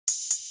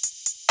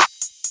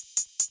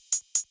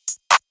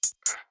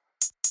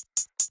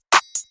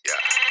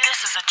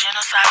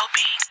Genocidal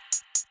beat.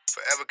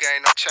 Forever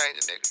gang, no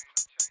changing, nigga.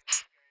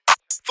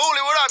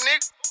 Foolie, what up,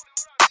 nigga?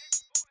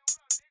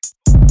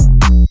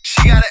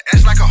 She got an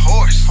ass like a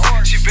horse.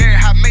 She very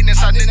high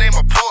maintenance, I nickname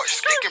her Porsche.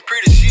 Sticking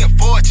pretty, she a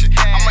fortune.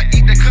 I'ma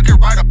eat that cookie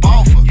right up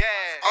off her.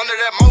 Under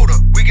that motor,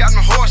 we got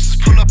them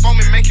horses. Pull up on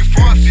me, make you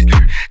forfeit.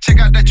 Check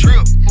out that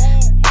trip.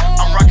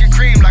 I'm rocking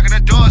cream like an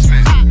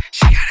endorsement.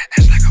 She got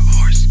an ass like a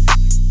horse.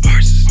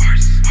 Horses,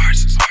 horses,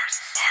 horses,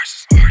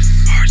 horses, horses,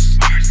 horses, horses,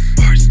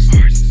 horses,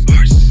 horses,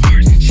 horses,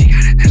 horses. She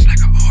got an ass like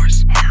a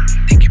horse.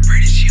 Thinking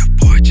pretty, she a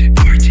fortune.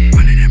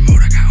 Under that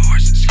motor, got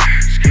horses.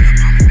 Pull up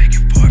on me, make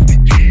you forfeit.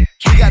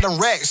 We got them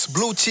racks,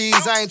 blue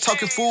cheese, I ain't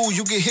talking food.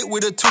 You get hit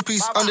with a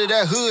two-piece under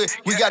that hood.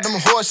 We got them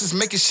horses,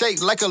 make it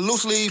shake like a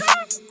loose leaf.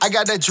 I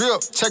got that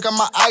drip, check out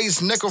my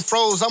ice, neck em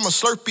froze, I'm a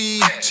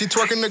Slurpee. She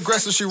twerking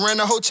aggressive, she ran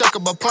the whole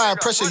checkup, applying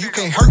pressure, you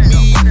can't hurt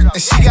me.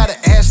 And she got an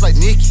ass like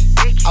Nicki.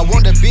 I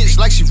want that bitch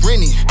like she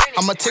Rennie.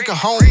 I'ma take her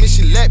home if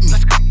she let me.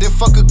 Then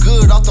fuck her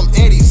good off them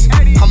eddies.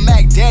 I'm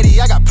Mac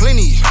Daddy, I got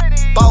plenty.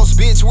 Boss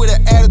bitch with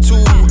an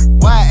attitude.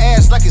 Wide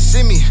ass like a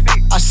semi.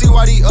 I see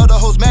why these other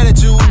hoes mad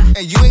at you.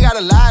 And you ain't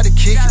gotta lie to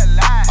kick it.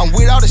 I'm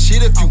with all the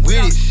shit if you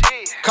with it.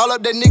 Call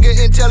up that nigga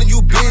and tell him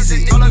you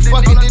busy. If you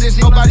fucking did this,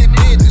 nobody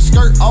business.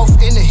 Skirt off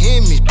in the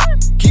Hemi.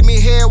 Keep me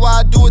here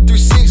while I do it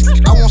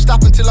 360. I won't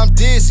stop until I'm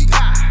dizzy.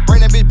 Bring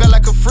that bitch back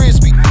like a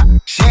frisbee.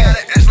 She got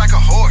an ass like a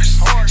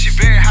horse. She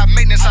very high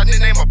maintenance, I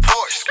nickname her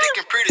Porsche.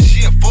 Sticking pretty,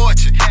 she a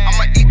fortune.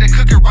 I'ma eat that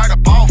cookie right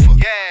up off her.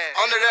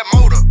 Under that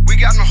motor, we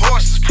got them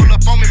horses. Pull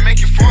up on me,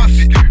 make you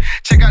forfeit.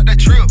 Check out that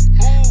trip.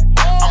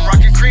 I'm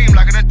rocking cream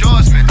like an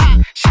endorsement.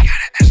 She got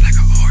an ass like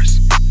a horse.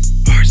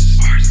 Horses,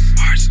 horses,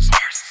 horses,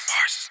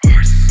 horses,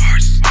 horses,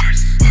 horses,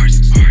 horses,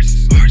 horses,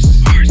 horses,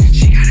 horses, horses.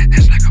 She got an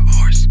ass like a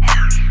horse.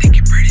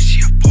 Thinking pretty,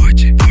 she a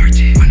fortune.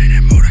 Under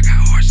that motor, got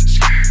horses.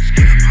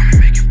 Pull up on me,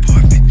 make you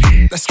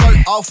forfeit. Let's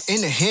skirt off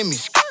in the Hemi.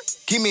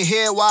 Give me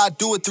head while I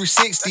do it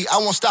 360. I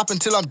won't stop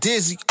until I'm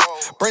dizzy.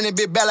 Bring that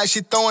bitch back like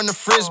she throwing the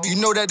frisbee. You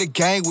know that the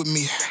gang with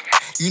me.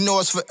 You know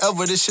it's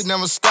forever, this shit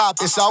never stop.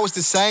 It's always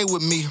the same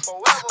with me.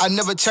 I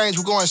never change,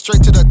 we're going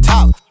straight to the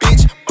top.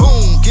 Bitch,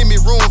 boom, give me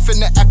room,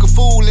 finna act a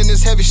fool in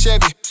this heavy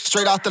Chevy.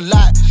 Straight out the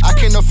lot, I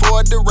can't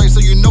afford the race, so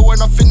you know what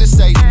I'm finna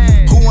say.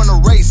 Who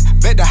wanna race?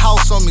 Bet the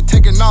house on me,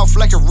 taking off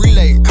like a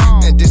relay.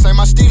 And this ain't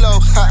my stilo,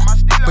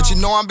 but you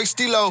know I'm big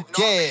stilo,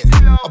 yeah.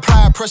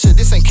 Applying pressure,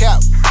 this ain't cap.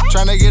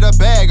 Tryna get a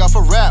bag off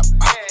a rap.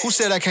 Who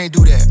said I can't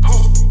do that?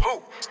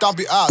 Stomp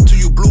you out till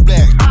you blue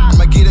black.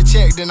 I'ma get a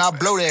check, then I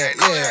blow that,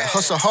 yeah.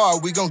 Hustle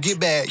hard, we gon'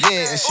 get back,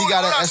 yeah. And she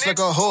got an ass like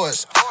a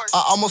horse.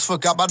 I almost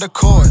forgot about the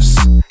chorus.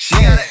 She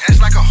got an ass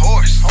like a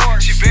horse.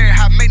 She very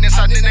high maintenance,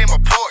 I nickname her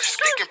Porsche.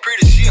 Sticking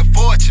pretty, she a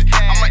fortune.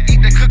 I'ma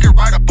eat that cookie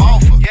right up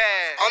off her.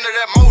 Under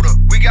that motor,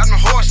 we got them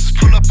horses.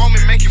 Pull up on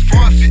me, make you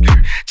forfeit.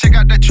 Check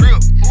out that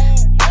trip.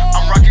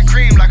 I'm rocking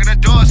cream like an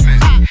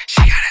endorsement. She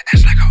got an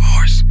ass like a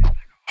horse.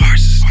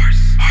 Horses,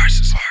 horses,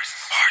 horses,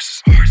 horses,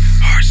 horses,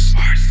 horses,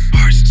 horses,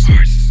 horses,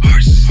 horses,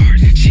 horses,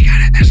 horses. She got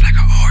an ass like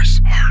a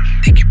horse.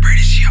 Thinking pretty,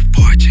 she a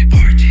fortune.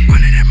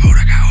 Under that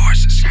motor, got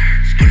horses.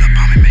 Pull up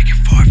on me, make it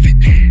forfeit.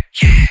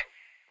 Yeah.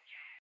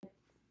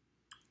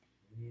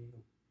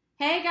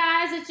 Hey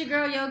guys, it's your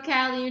girl Yo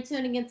Callie. You're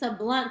tuning into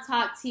Blunt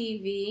Talk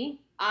TV.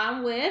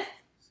 I'm with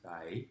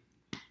Sai.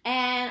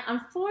 And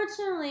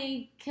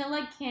unfortunately,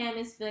 Killer Cam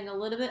is feeling a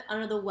little bit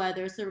under the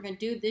weather, so we're gonna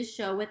do this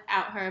show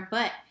without her.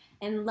 But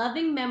in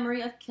loving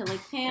memory of Killer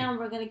Cam,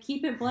 we're gonna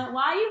keep it blunt.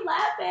 Why are you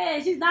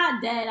laughing? She's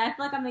not dead. I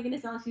feel like I'm making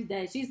it sound like she's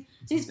dead.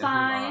 She's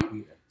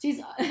fine. She's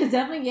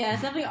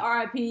definitely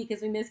R.I.P.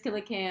 because we miss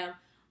Killer Cam.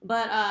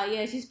 But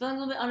yeah, she's feeling a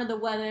little bit under the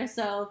weather.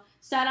 So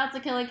shout out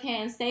to Killer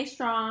Cam. Stay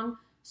strong,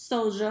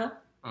 soldier.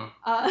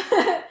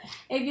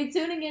 If you're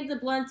tuning into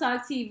Blunt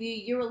Talk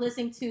TV, you were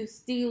listening to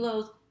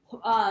Stilo's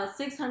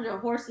 600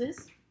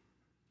 Horses.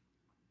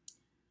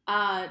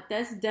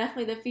 That's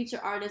definitely the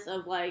feature artist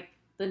of like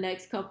the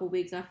next couple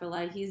weeks. I feel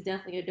like he's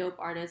definitely a dope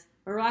artist.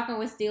 We're rocking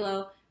with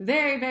Stilo.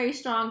 Very, very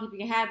strong if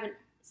you haven't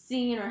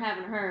seen or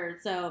haven't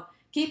heard. So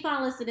keep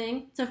on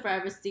listening to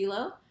Forever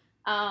Stilo.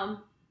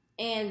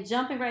 And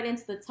jumping right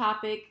into the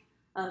topic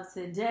of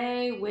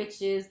today,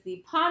 which is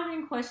the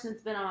pondering question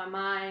that's been on my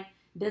mind.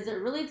 Does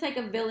it really take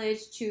a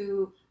village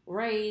to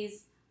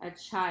raise a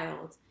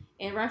child?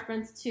 In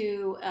reference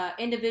to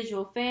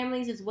individual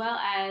families as well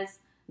as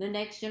the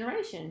next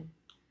generation.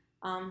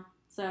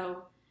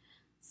 So,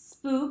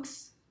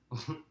 Spooks,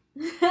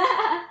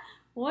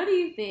 what do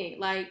you think?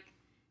 Like,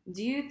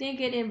 do you think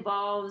it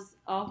involves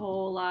a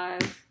whole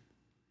live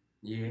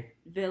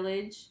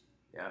village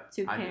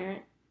to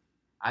parent?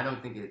 I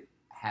don't think it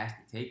has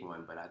to take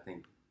one, but I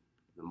think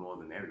the more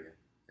the merrier,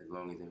 as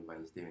long as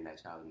everybody's steering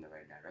that child in the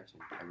right direction.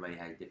 Everybody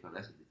has different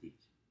lessons to teach.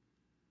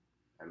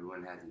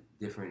 Everyone has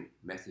a different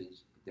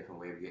message, a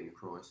different way of getting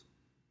across.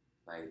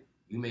 Like,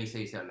 you may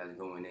say something that's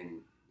going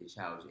in the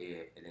child's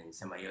ear, and then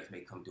somebody else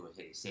may come through and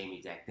say the same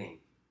exact thing,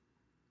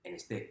 and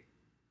it stick.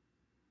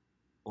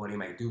 Or they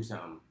might do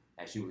something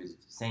that you was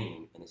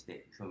saying, and it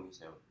stick. You feel me?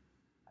 So,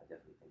 I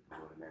definitely think the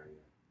more the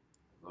merrier.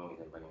 As long as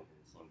everybody went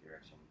in the same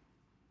direction,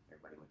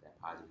 everybody with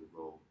that positive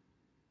goal,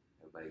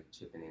 Everybody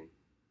chipping in.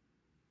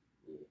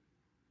 Yeah.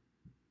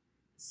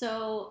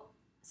 So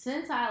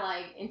since I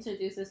like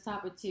introduced this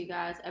topic to you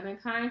guys, I've been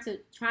trying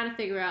to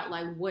figure out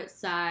like what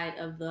side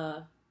of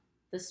the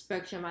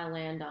spectrum I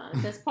land on.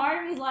 Because part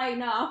of me is like,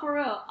 no, for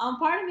real.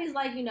 Part of me is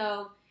like,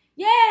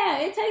 yeah,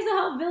 it takes a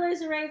whole village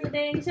to raise a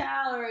dang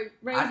child or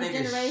raise a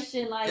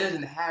generation. Like it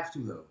doesn't have to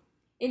though.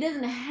 It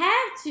doesn't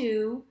have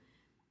to.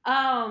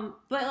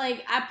 But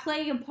like I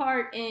play a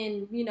part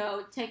in,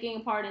 taking a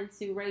part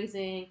into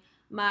raising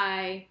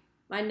my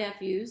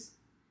nephews,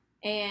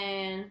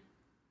 and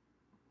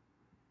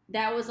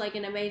that was like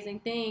an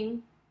amazing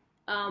thing.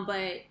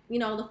 But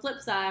on the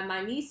flip side,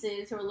 my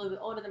nieces who are a little bit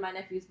older than my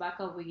nephews by a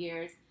couple of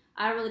years,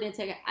 I really didn't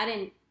take it. I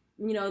didn't,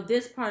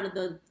 this part of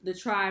the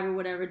tribe or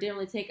whatever didn't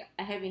really take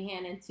a heavy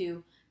hand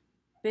into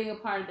being a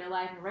part of their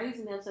life and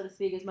raising them, so to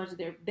speak, as much as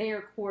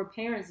their core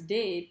parents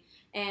did,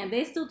 and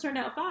they still turned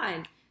out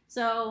fine.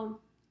 So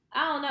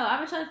I don't know. I've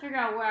been trying to figure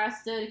out where I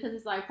stood, because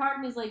it's like part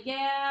of me is like,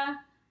 yeah,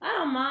 I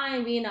don't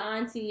mind being an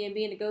auntie and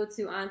being a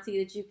go-to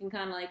auntie that you can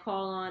kind of like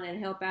call on and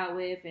help out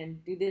with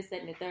and do this,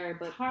 that, and the third.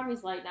 But part of me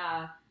is like,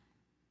 nah.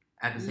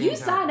 At the same you time,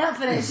 signed up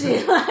for that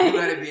shit. Like, you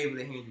gotta be able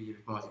to handle your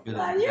responsibility.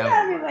 Like, you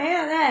gotta be able to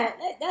handle that.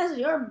 That's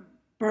your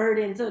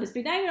burden, so to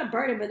speak. Not even a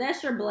burden, but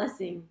that's your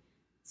blessing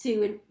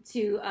to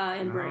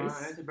embrace.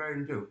 That's a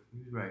burden too.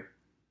 You're right.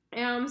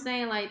 You know what I'm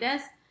saying? Like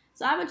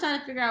so I've been trying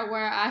to figure out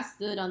where I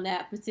stood on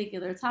that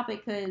particular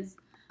topic, because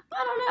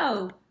I don't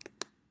know.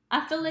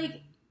 I feel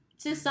like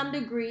to some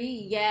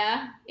degree,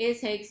 yeah, it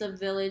takes a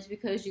village,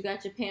 because you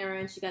got your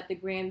parents, you got the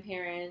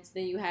grandparents,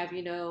 then you have,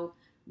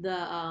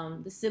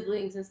 the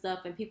siblings and stuff,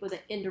 and people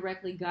that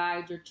indirectly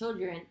guide your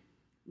children.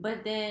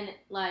 But then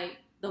like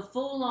the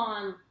full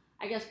on,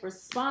 I guess,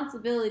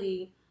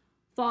 responsibility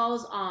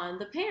falls on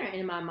the parent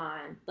in my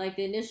mind. Like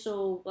the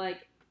initial,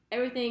 like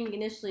everything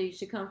initially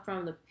should come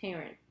from the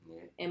parent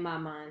in my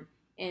mind,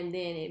 and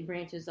then it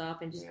branches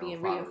off and just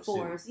being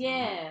reinforced.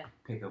 Yeah.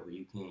 Pick up where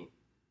you can't,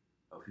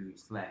 or if you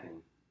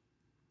slacking,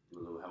 do a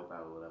little help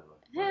out or whatever.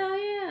 Hell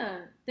yeah.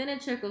 Then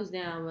it trickles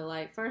down, but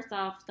like first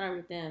off, start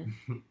with them.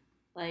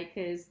 Like,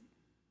 cause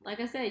like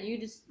I said,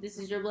 this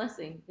is your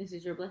blessing. This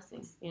is your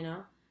blessing,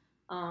 Naturally.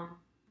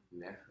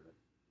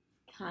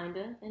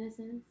 Kinda, in a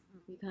sense.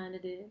 You kinda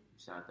did. You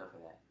signed up for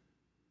that.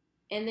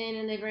 And then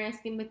in the grand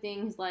scheme of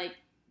things, like,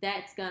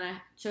 that's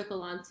gonna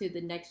trickle onto the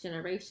next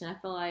generation. I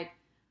feel like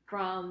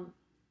from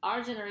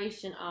our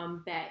generation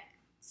back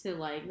to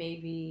like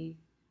maybe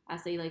I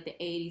say like the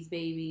 80s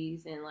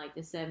babies and like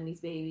the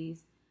 70s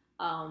babies,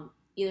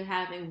 either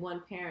having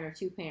one parent or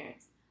two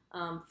parents.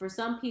 For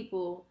some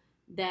people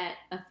that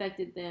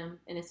affected them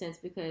in a sense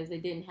because they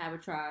didn't have a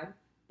tribe,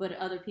 but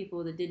other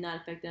people that did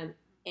not affect them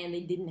and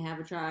they didn't have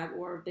a tribe,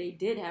 or they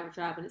did have a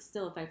tribe and it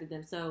still affected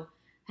them. So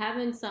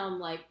having some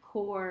like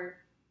core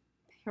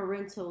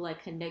parental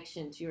like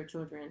connection to your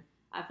children,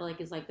 I feel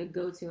like is like the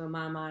go-to in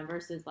my mind,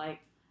 versus like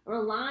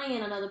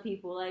relying on other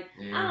people. Like,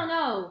 yeah. I don't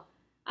know.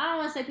 I don't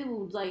want to say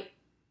people like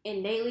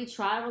innately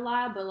try to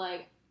rely, but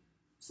like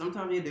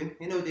sometimes they do.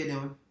 They know what they're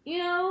doing.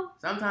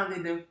 Sometimes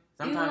they do.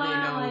 Sometimes they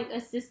know like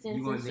assistance and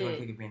shit. They want to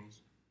take advantage.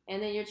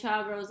 And then your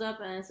child grows up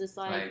and it's just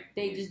like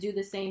they just do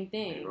the same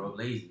thing. They grow up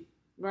lazy.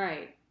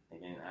 Right.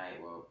 And then, all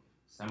right, well,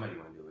 somebody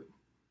gonna do it.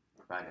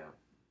 If I don't,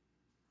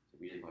 so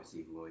we just gonna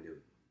see who's gonna do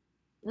it.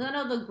 I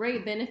know the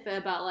great benefit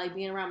about like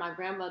being around my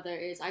grandmother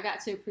is I got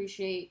to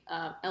appreciate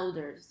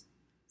elders.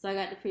 So I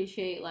got to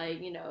appreciate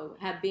like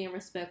being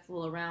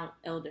respectful around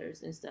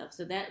elders and stuff.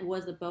 So that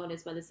was a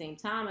bonus. But at the same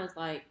time, I was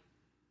like,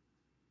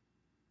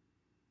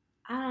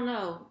 I don't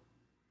know.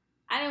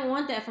 I didn't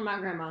want that from my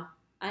grandma.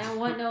 I didn't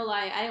want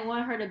I didn't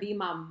want her to be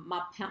my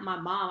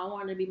mom. I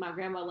wanted her to be my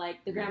grandma,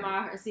 like the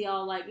grandma I see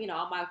all like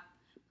all my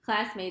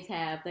classmates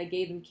have, that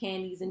gave them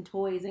candies and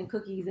toys and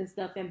cookies and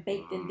stuff and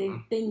baked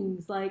and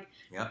things like,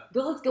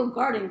 let's go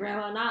garden,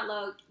 grandma. Not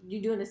like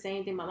you doing the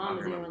same thing my mom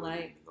was doing.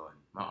 Like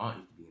my aunt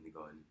used to be in the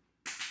garden.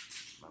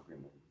 My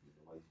grandma was in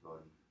the white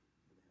garden.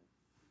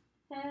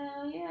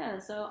 Hell yeah!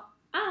 So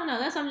I don't know.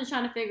 That's what I'm just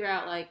trying to figure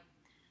out, like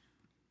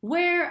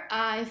where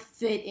I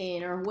fit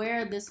in or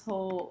where this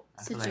whole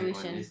situation. I feel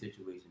like on this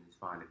situation, it's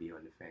fine to be on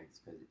the fence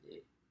because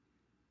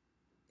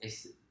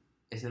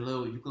it's a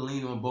little, you can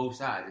lean on both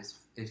sides.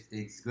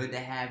 It's good to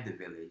have the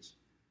village,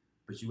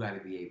 but you got to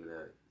be able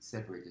to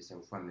separate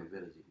yourself from the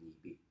village if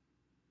need be.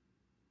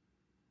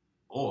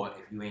 Or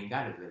if you ain't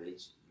got a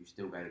village, you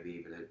still got to be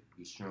able to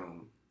be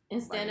strong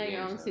and stand on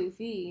your own 2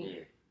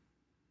 feet.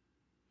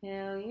 Yeah.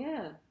 Hell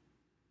yeah.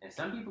 And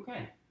some people can.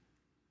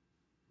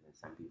 And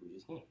some people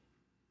just can't.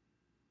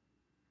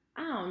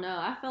 I don't know.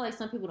 I feel like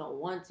some people don't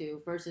want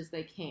to versus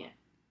they can't.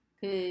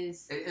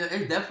 Cause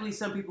it's definitely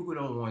some people who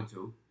don't want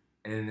to.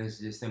 And then there's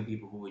just some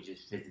people who are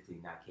just physically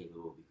not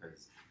capable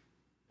because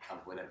of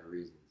whatever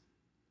reasons.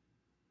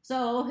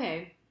 So,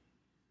 okay.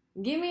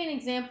 Give me an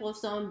example of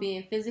someone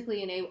being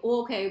physically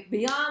unable. Okay,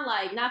 beyond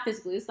like, not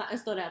physically.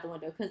 Let's throw that out the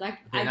window because I get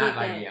like,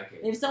 that. Yeah, okay.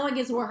 If someone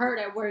gets hurt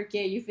at work,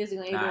 yeah, you're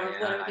physically able or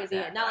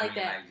whatever. Not like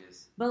that. Like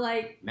just but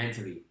like.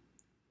 Mentally.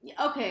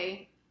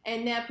 Okay.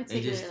 And that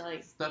particular, they just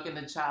like. Stuck in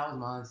the child's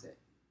mindset.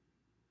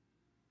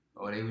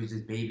 or they was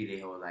just baby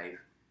their whole life,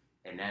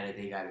 and now that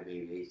they got a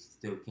baby, they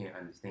still can't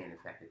understand the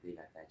fact that they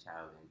got that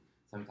child, and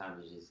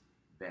sometimes it's just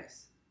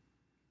best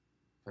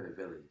for the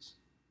village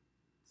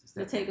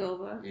to take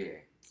over.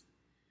 Yeah.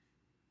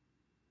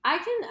 I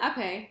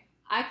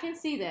can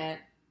see that.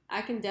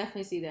 I can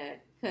definitely see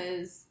that,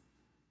 because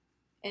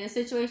in a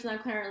situation I'm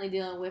currently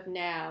dealing with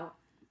now,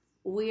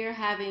 we're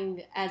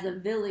having as a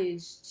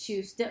village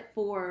to step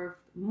forward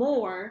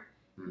more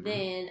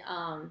than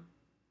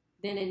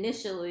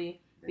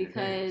initially,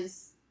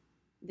 because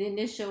the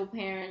initial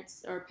parent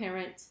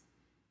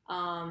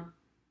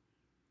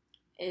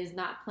is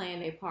not playing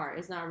their part.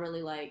 It's not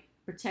really like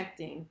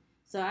protecting.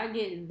 So I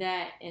get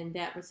that in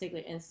that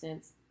particular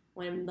instance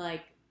when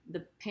like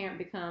the parent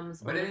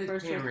becomes but the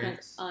first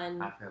parents,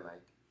 unfit.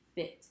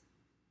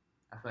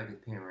 I feel like his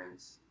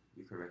parents.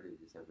 You correctly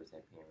just said that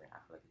parent. I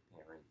feel like his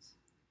parents,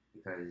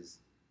 because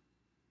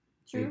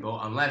they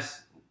both,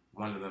 unless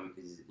one of them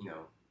is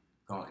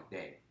gone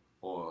dead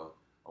or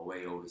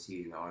away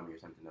overseas in the army or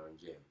something, or in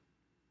jail.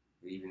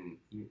 Even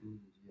jail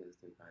is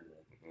still kind of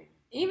like a game.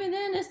 Even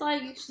then, it's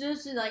like you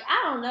should like,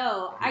 I don't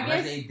know. I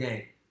guess they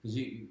dead,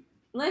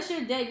 unless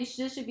you're dead, you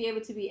should be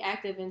able to be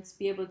active and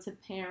be able to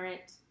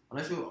parent.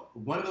 Unless you're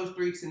one of those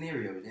three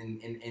scenarios,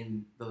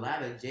 and the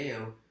latter,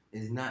 jail,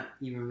 is not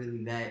even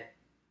really that.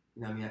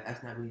 You know what I mean?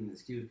 That's not really an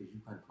excuse, because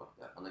you kind of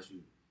fucked up, unless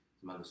you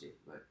some other shit.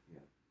 But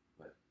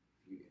but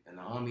you in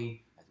the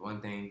army, that's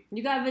one thing.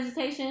 You got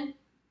visitation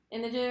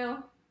in the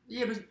jail.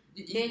 Yeah, but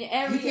you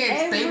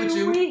can't stay with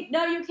you. Week,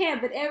 no, you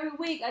can't. But every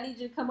week, I need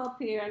you to come up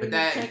here. I need you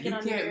to check in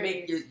on your You can't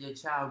make your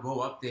child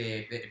go up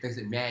there if it's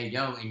mad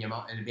young and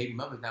and the baby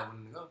mother's not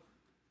willing to go.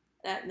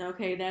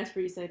 That's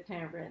where you say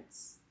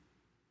parents.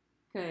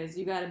 Because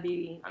you got to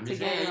be I'm just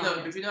together.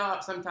 saying,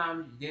 but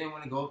sometimes they didn't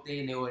want to go up there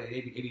and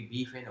they be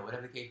beefing or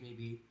whatever the case may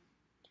be.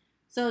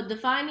 So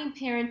defining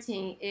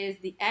parenting is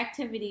the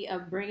activity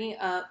of bringing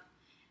up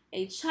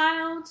a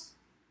child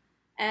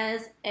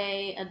as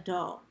an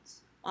adult,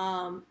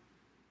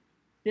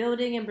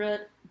 building and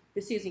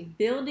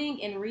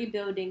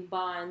rebuilding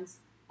bonds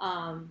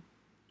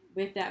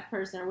with that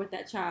person or with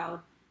that child,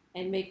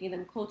 and making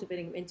them,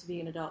 cultivating them into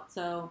being an adult.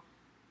 So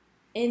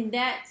in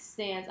that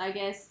stance, I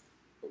guess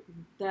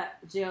that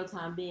jail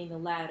time being the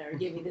latter,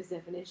 giving this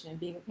definition,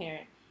 being a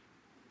parent,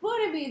 would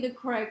it be the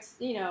correct,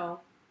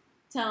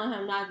 telling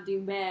him not to do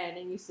bad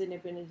and you sitting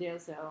up in a jail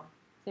cell?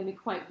 It's going to be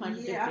quite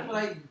contradicting. Yeah, I feel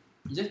like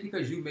just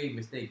because you made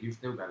mistakes, you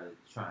still got to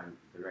try and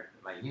direct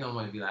it. Like, you don't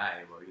want to be like, all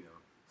right, well,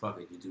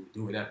 fuck it, you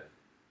do whatever.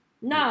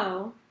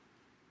 No.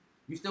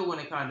 You still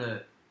want to kind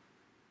of,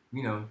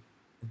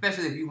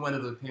 especially if you're one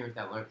of those parents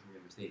that learned from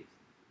your mistakes.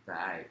 It's like,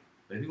 all right.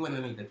 But if you want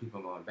to make that keep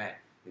on going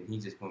back, then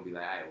he's just going to be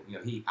like, all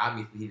right, he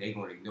obviously they're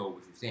going to ignore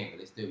what you're saying,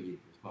 but it's still your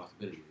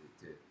responsibility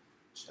to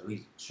at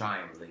least try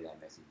and relay that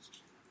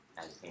message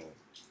as a parent.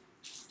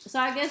 So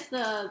I guess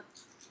the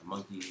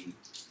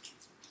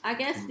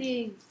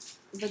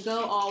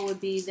go all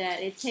would be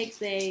that it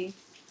takes a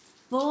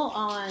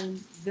full-on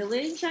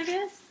village, I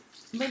guess.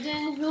 But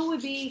then who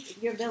would be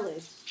your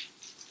village?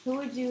 Who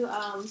would you,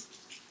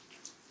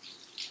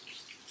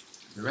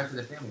 The rest of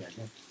the family, I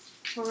guess.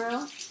 For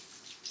real?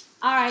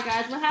 Alright,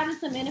 guys, we're having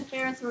some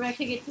interference. We're going to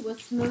kick it to a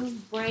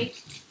smooth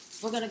break.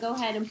 We're going to go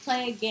ahead and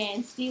play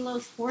again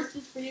Stilo's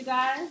Horses for you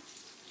guys.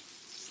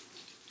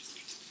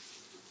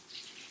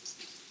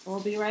 We'll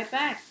be right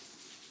back.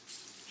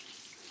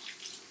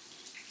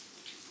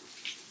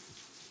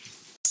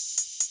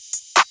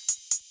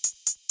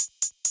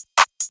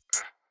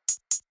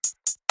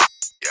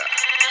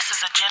 This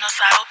is a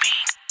genocidal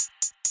beat.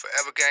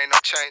 Forever gang, no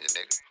changing,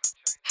 nigga.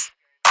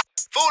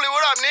 Foolie,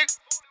 what up, nigga?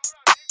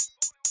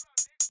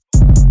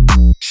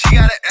 She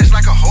got an ass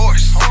like a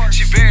horse.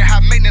 She very high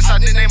maintenance, I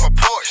didn't name a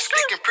Porsche.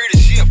 Sticking pretty,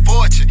 she a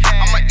fortune.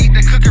 I'ma eat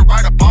that cookie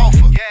right up off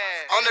her.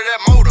 Under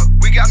that motor,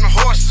 we got them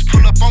horses.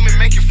 Pull up on me,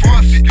 make you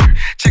forfeit.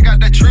 Check out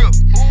that trip.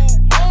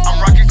 I'm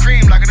rocking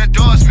cream like an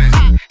endorsement.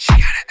 She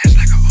got an ass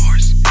like a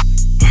horse.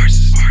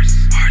 Horses,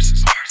 horses,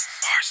 horses,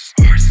 horses,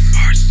 horses,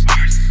 horses,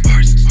 horses,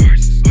 horses,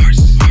 horses,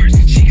 horses,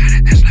 horses. She got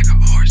an ass like a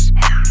horse.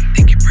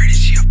 Thinking pretty,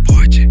 she a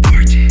fortune.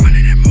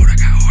 Under that motor,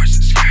 got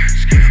horses.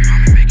 Pull up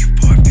on me, make you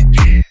forfeit.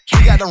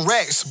 We got them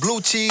racks, blue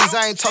cheese,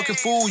 I ain't talking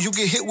food. You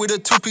get hit with a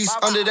two-piece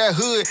under that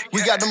hood.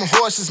 We got them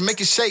horses, make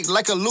it shake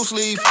like a loose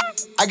leaf.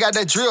 I got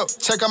that drip,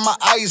 check out my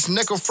ice,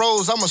 neck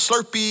froze, I'm a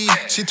Slurpee.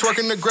 She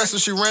twerking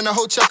aggressive, she ran the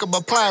whole checkup,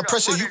 applying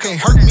pressure, you can't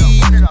hurt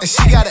me. And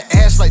she got an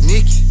ass like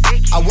Nicki.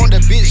 I want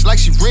that bitch like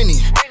she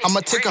Rennie.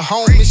 I'ma take her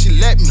home and she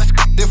let me.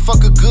 Then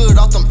fuck her good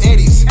off them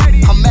eddies.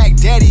 I'm Mac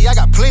Daddy, I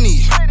got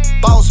plenty.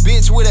 Boss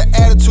bitch with an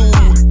attitude.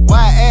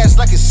 Wide ass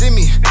like a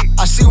semi.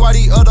 I see why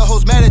these other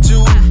hoes mad at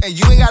you. And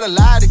you ain't gotta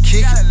lie to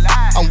kick it.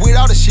 I'm with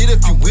all the shit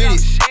if you with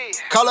it.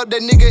 Call up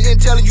that nigga and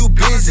tell him you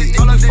busy. If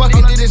you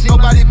fucking did this,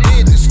 nobody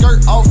business.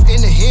 Skirt off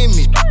in the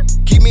Hemi.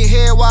 Keep me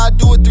here while I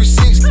do it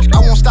 360. I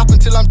won't stop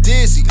until I'm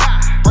dizzy.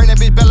 Bring that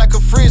bitch back like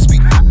a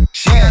frisbee.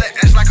 She got an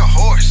ass like a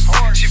horse.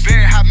 She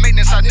very high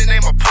maintenance, I didn't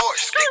name a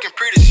Porsche. Sticking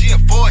pretty, she a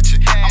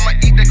fortune. I'ma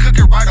eat that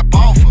cookie right up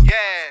off her.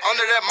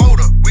 Under that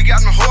motor, we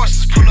got them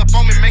horses. Pull up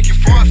on me, make you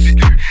forfeit.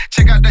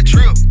 Check out that trip.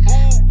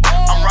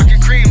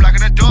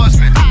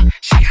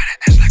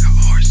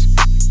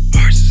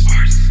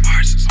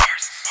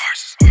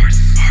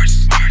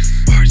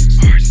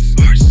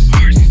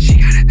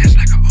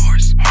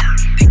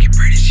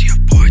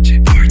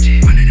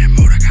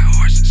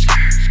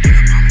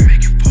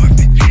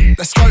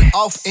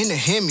 off in the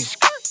Hemi.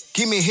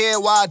 Give me head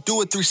while I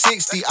do a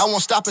 360. I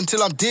won't stop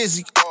until I'm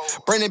dizzy.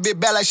 Bring it bit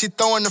back like she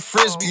throwing the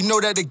frisbee. You know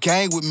that the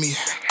gang with me.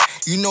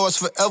 You know it's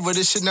forever,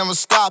 this shit never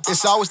stop.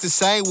 It's always the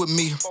same with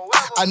me.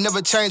 I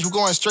never change, we're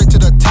going straight to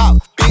the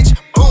top. Bitch,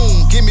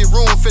 boom, give me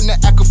room, finna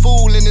act a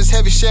fool in this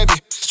heavy Chevy.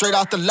 Straight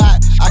out the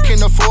lot, I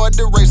can't afford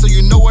the race, so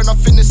you know what I'm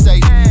finna say.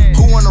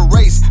 Who wanna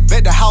race?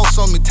 Bet the house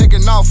on me,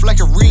 taking off like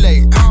a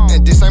relay.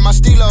 And this ain't my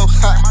stilo,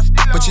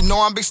 but you know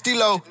I'm big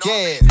stilo,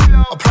 yeah.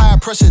 Applying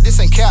pressure, this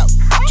ain't cap.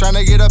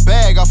 Tryna get a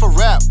bag off a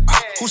rap.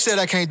 Who said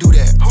I can't do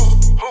that?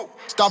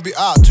 Stomp you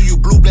out till you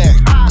blue black.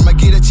 I'ma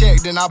get a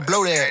check, then I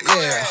blow that,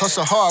 yeah.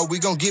 Hustle hard, we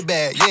gon' get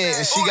back, yeah.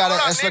 And she got an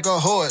ass like a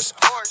horse.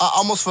 I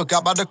almost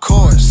forgot about the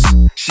chorus.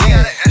 She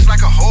got an ass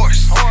like a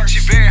horse. She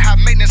very high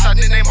maintenance, I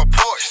nickname her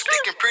Porsche.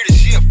 Thinking pretty,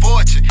 she a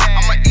fortune.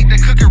 I'ma eat that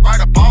cookie right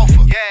up off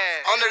her.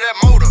 Under that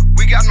motor,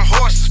 we got them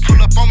horses.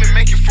 Pull up on me,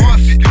 make you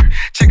forfeit.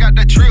 Check out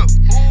that drip.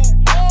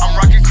 I'm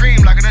rocking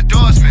cream like an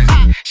endorsement.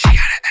 She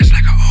got an ass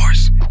like a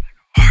horse.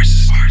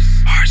 Horses,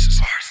 horses, horses,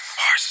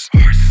 horses,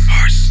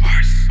 horses, horses,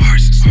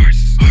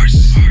 horses,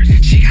 horses,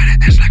 horses. She got an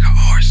ass like a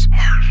horse.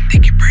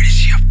 Thinking pretty,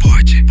 she a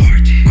fortune.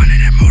 Under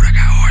that motor,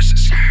 got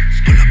horses.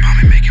 Pull up on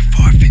me, make you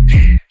forfeit.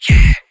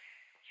 Yeah.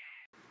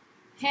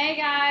 Hey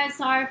guys,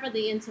 sorry for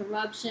the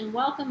interruption.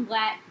 Welcome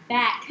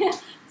back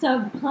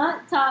to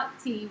Blunt Talk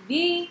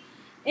TV.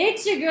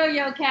 It's your girl,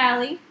 Yo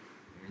Callie.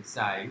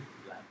 Inside,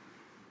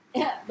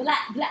 Black.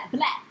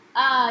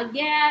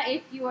 Yeah,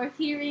 if you are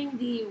hearing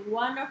the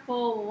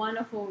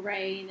wonderful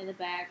rain in the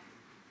back,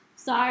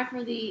 sorry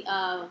for the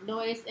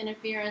noise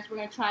interference. We're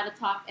going to try to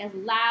talk as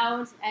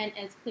loud and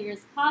as clear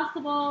as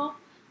possible.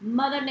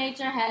 Mother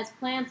Nature has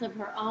plans of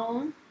her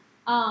own.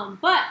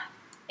 But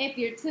if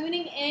you're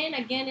tuning in,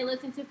 again, you're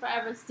listening to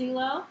Forever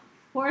Stilo,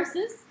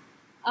 horses.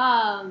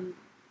 And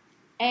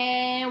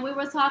we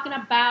were talking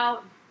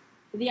about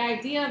the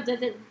idea of,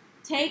 does it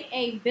take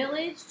a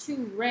village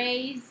to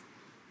raise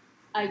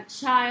a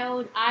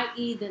child,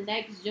 i.e. the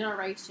next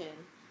generation?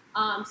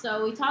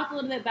 So we talked a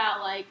little bit about,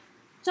 like,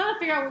 trying to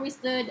figure out where we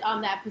stood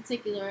on that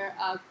particular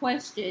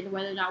question,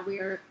 whether or not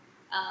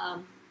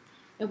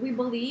if we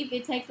believe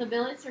it takes a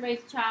village to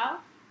raise a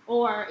child,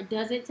 or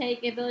does it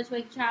take a village to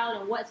raise a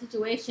child, and what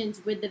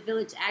situations would the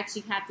village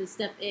actually have to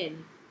step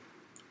in?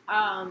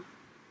 And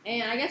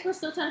I guess we're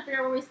still trying to figure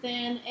out where we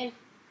stand,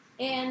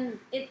 and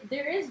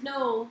there is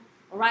no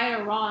right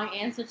or wrong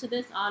answer to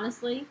this,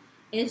 honestly.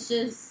 It's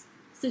just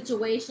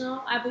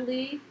situational, I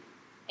believe,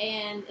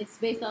 and it's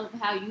based off of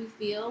how you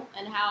feel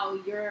and how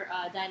your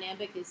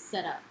dynamic is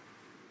set up.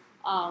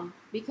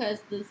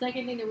 Because the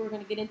second thing that we're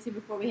going to get into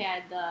before we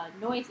had the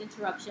noise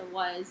interruption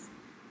was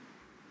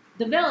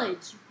the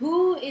village.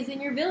 Who is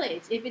in your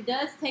village? If it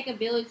does take a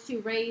village to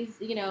raise,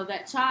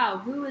 that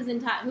child, who's in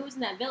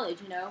that village?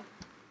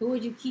 Who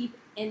would you keep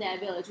in that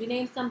village? We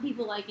named some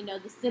people, like,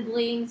 the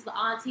siblings, the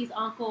aunties,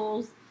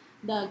 uncles,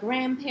 the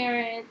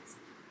grandparents.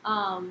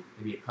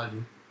 maybe a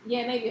cousin.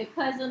 Yeah, maybe a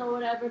cousin or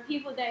whatever.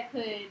 People that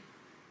could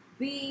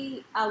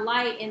be a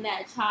light in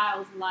that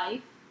child's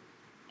life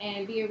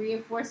and be a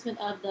reinforcement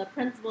of the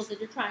principles that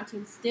you're trying to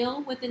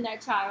instill within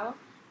that child,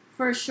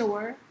 for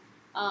sure.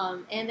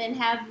 And then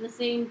have the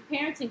same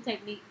parenting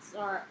techniques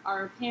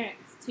or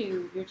parents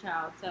to your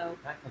child. So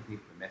Not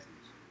technique, but message.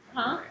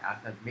 Huh?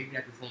 Maybe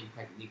not the same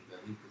technique, but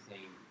at least the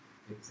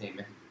same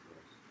message for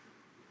us.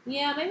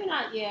 yeah, maybe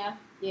not.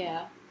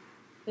 Yeah.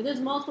 But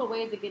there's multiple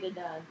ways to get it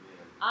done.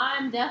 Yeah.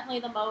 I'm definitely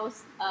the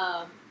most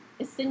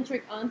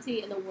eccentric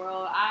auntie in the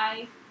world.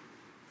 I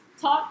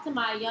talk to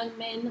my young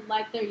men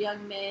like they're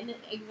young men,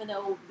 even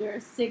though they're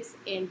 6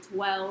 and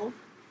 12.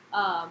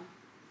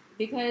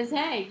 Because,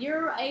 hey,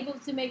 you're able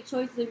to make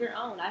choices of your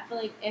own. I feel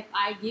like if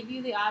I give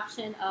you the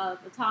option of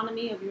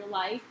autonomy of your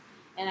life,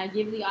 and I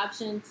give you the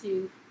option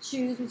to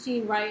choose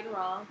between right and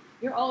wrong,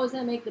 you're always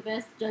going to make the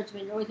best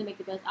judgment. You're always going to make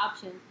the best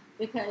option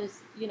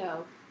because,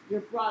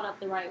 you're brought up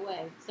the right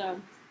way.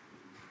 So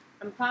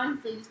I'm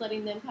constantly just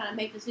letting them kind of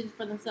make decisions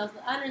for themselves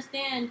and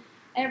understand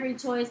every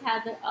choice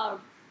has a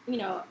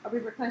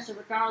repercussion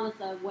regardless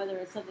of whether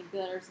it's something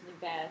good or something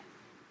bad.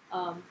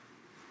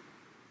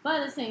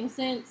 But in the same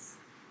sense,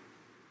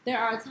 there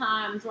are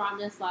times where I'm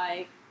just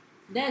like,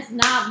 that's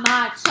not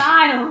my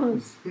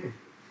child.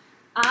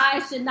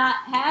 I should not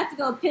have to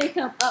go pick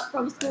him up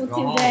from school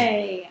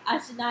today. I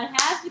should not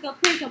have to go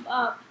pick him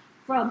up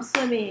from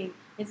swimming.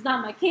 It's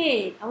not my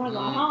kid. I want to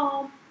go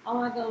home. I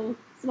want to go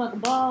smoke a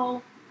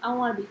bowl. I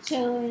want to be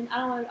chilling.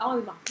 I want to be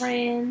with my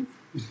friends.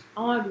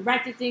 I want to be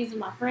wrecking things with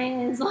my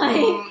friends. Like,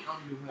 I want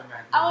to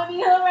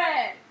be hood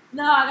rat.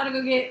 No, I got to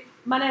go get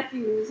my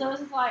nephew. So it's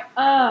just like,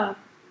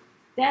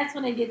 that's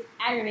when it gets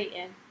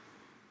aggravating.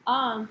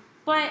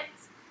 But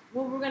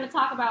what we're going to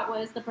talk about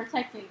was the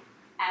protecting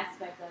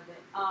aspect of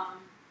it.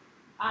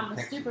 I'm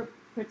a super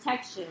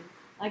protection.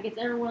 Like, it's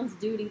everyone's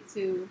duty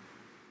to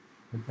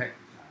Protect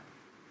the child.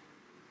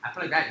 I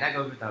feel like that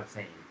goes without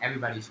saying.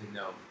 Everybody should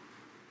know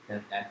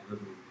that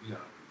little,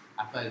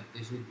 I feel like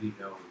there should be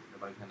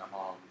nobody trying to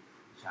harm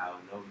the child,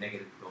 no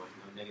negative thoughts,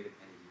 no negative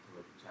energy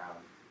towards the child.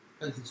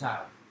 Because it's a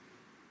child.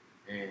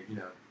 And,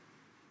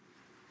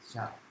 it's a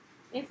child.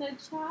 It's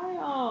a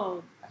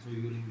child. That's what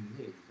you really need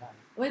to do.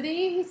 Well, then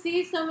you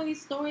see so many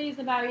stories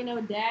about,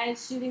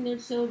 dads shooting their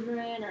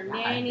children or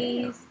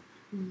nannies.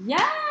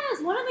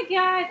 Yes, one of the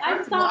guys.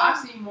 I've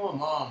seen more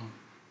mom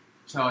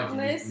charges.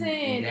 Listen,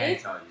 than dad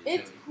charges,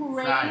 it's so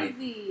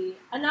crazy.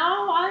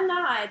 No, I'm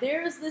not.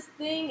 There's this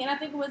thing, and I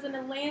think it was in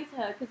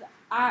Atlanta, because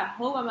I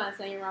hope I'm not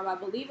saying it wrong, but I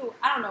believe it.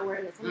 I don't know where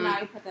it is. I'm not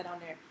going to put that on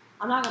there.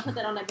 I'm not going to put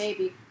that on that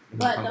baby.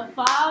 But the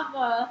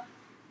father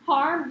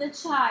harmed the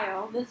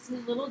child, this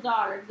his little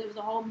daughter. There was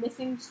a whole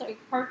missing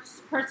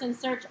person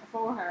search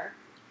for her.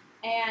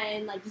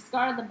 And,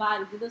 discarded the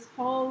body. Did this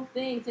whole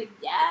thing.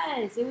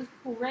 Yes, it was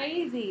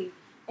crazy.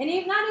 And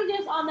even not even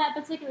just on that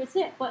particular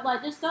tip, but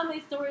there's so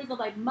many stories of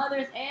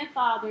mothers and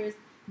fathers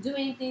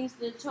doing things to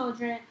their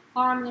children,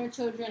 harming their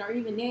children, or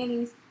even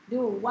nannies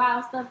doing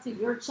wild stuff to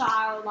your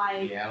child.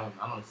 Yeah,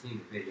 I don't see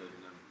the videos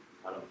of them.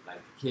 I don't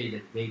kids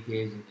at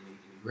daycares and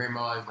the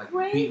grandmas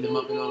crazy beating them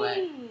up and all that,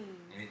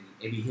 and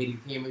they be hitting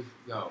cameras.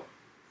 Yo,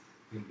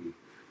 can be.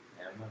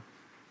 I don't know.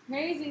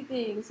 Crazy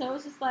thing. So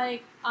it's just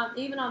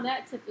even on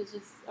that tip, it's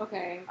just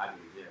okay. I mean,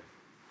 yeah.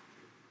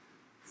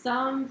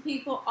 Some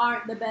people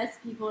aren't the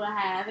best people to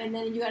have, and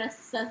then you gotta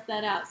suss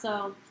that out.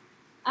 So,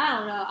 I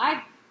don't know.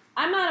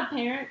 I'm not a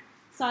parent,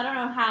 so I don't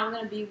know how I'm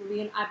gonna be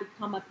when I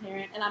become a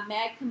parent. And I'm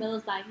mad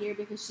Camilla's not here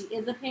because she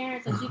is a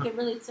parent, so she can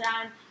really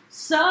shine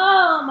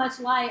so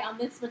much light on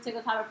this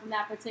particular topic from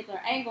that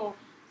particular angle.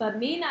 But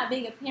me not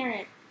being a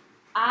parent,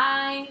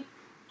 I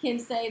can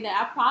say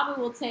that I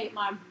probably will take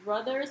my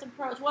brother's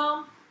approach.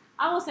 Well,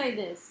 I will say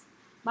this.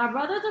 My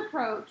brother's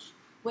approach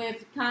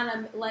with kind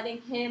of letting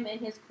him and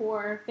his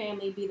core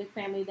family be the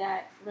family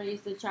that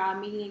raised the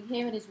child, meaning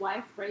him and his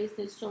wife raised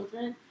his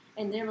children,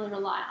 and didn't really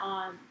rely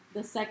on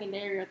the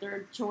secondary or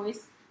third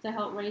choice to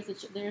help raise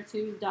their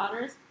two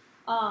daughters.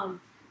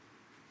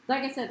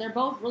 Like I said, they're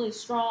both really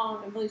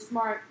strong and really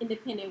smart,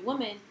 independent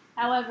women.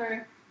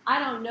 However, I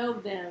don't know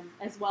them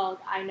as well as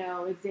I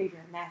know Xavier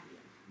and Matthew.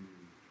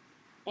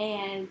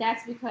 And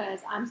that's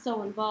because I'm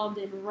so involved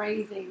in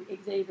raising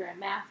Xavier and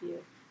Matthew.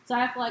 So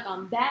I feel like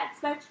on that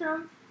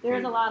spectrum,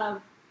 there's a lot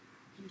of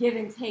give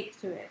and take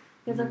to it.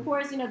 Because, of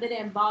course, they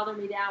didn't bother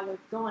me down with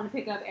going to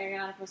pick up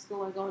Ariana from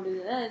school and going to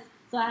do this.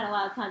 So I had a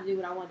lot of time to do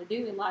what I wanted to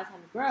do and a lot of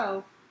time to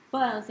grow.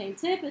 But on the same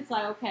tip, it's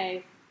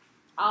okay,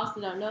 I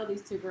also don't know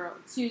these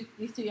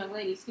two young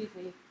ladies,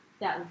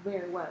 that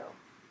very well.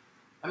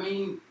 I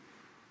mean,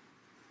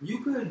 you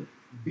could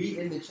be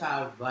in the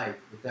child's life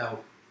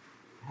without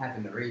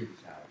having to raise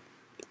the child.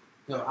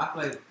 So I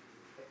feel like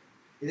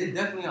there's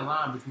definitely a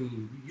line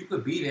between you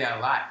could be there a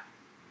lot,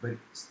 but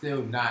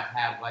still not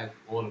have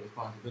all the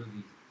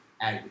responsibilities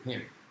as the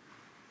parent.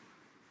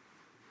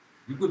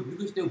 You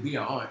could still be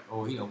an aunt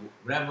or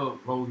whatever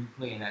role you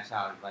play in that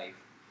child's life,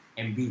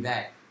 and be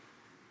that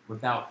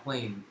without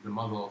playing the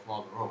mother or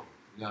father role.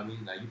 You know what I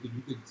mean?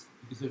 You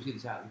could still see the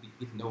child. You could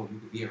get to know them. You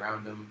could be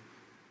around them.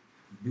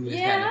 Do this,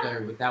 that, and the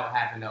third without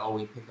having to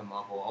always pick them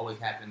up or always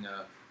having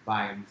to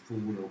buy them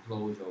food or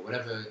clothes or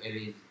whatever it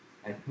is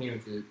as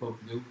parents are supposed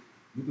to do.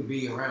 You could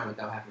be around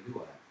without having to do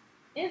all that.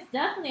 It's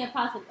definitely a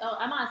possibility. Oh,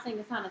 I'm not saying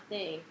it's not a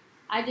thing.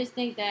 I just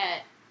think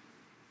that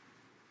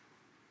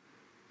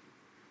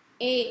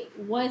it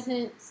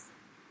wasn't.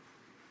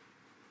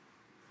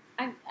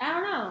 I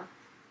don't know.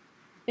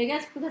 I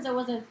guess because it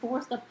wasn't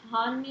forced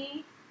upon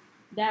me,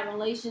 that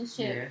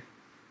relationship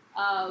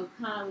kind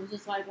of was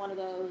just one of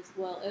those,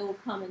 well, it will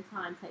come in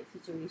time type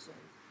situations.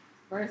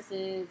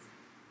 Versus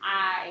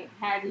I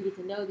had to get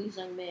to know these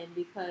young men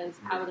because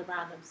I was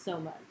around them so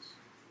much.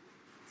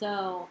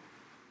 So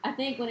I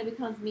think when it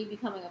becomes me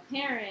becoming a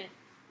parent,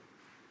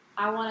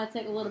 I want to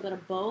take a little bit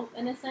of both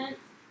in a sense,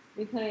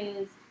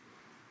 because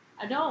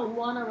I don't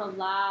want to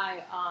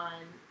rely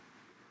on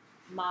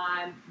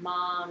my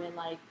mom and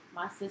my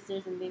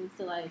sisters and things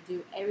to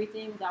do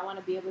everything. Because I want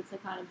to be able to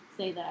kind of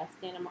say that I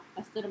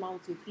stood on my own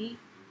 2 feet,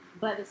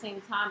 but at the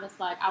same time, it's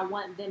I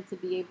want them to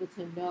be able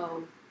to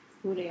know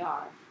who they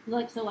are.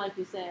 So like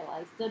you said,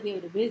 still be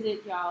able to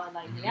visit y'all and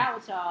hang out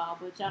with y'all,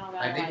 but y'all don't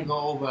gotta they can go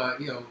over a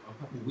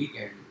couple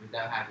weekends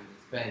without having to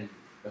spend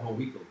the whole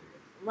week over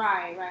there.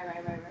 Right.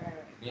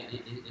 Yeah,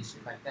 it's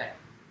shit like that.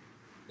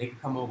 They can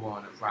come over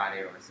on a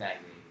Friday or a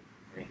Saturday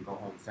and they can go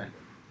home Sunday.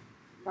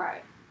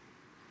 Right.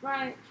 So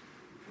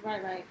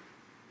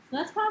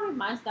that's probably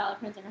my style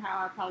of parenting, or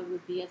how I probably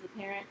would be as a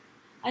parent.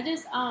 I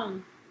just I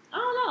don't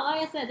know.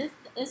 Like I said,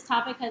 this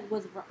topic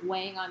was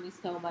weighing on me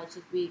so much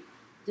this week.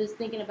 Just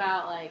thinking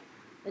about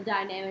the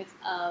dynamics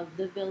of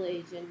the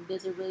village, and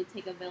does it really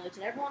take a village?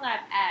 And everyone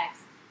I've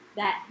asked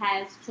that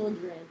has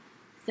children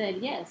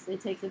said, yes, it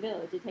takes a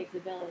village. It takes a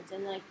village.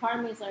 And part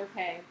of me is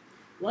okay,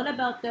 what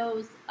about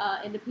those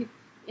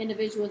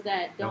individuals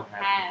that don't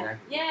have?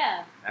 Exactly.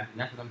 Yeah.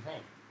 That's what I'm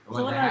saying. The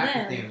So ones what that about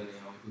have them? to stay over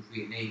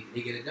there,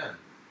 they get it done.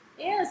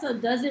 Yeah. So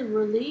does it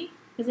really?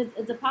 Because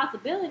it's a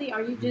possibility.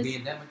 Are you just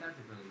being done without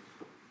the village?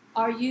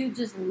 Are you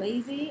just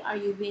lazy? Are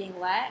you being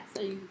lax?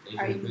 Are you It's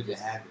just good to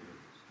have the village.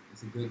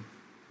 It's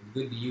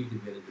good to use the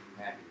village if you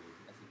have the village.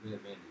 That's a good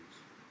advantage.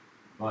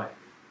 But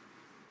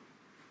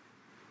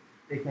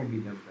it can be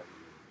done without the village.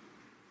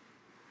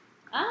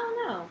 I don't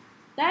know.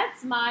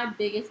 that's my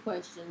biggest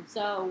question.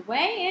 So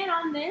weigh in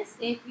on this.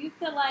 If you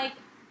feel like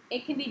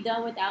it can be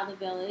done without the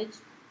village,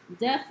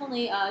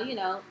 definitely,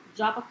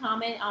 drop a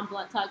comment on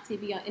Blunt Talk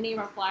TV on any of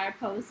our flyer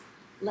posts.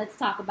 Let's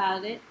talk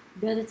about it.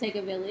 Does it take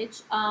a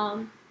village?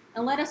 And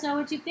let us know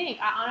what you think.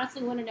 I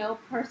honestly want to know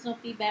personal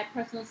feedback,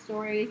 personal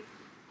stories.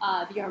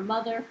 If you're a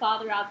mother,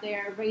 father out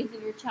there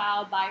raising your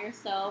child by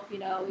yourself,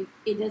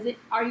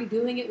 are you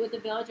doing it with the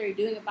village? Or are you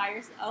doing it by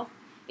yourself?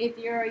 If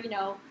you're,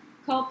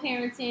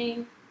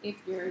 co-parenting, if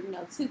you're,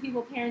 two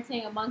people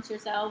parenting amongst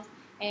yourselves,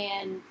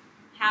 and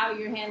how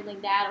you're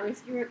handling that, or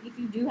if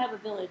you do have a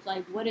village,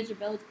 like what does your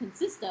village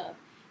consist of?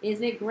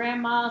 Is it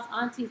grandmas,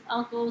 aunties,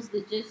 uncles,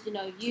 that just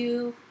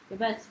you, your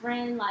best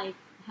friend? Like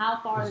how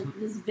far does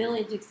this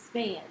village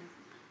expand?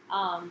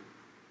 And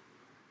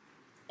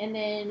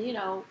then I don't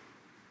know.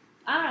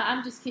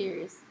 I'm just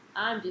curious.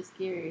 I'm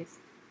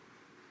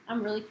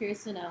really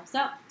curious to know.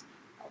 So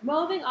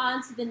moving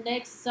on to the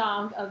next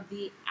song of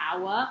the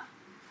hour,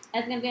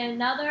 it's gonna be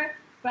another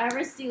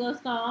Forever Stilo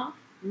song,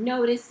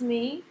 "Notice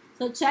Me."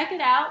 So check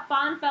it out.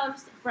 Find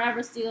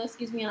Forever Stilo,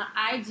 on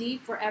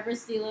IG, Forever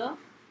Stilo,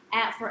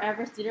 at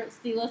Forever Stilo.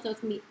 So it's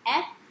going to be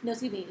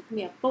it's going to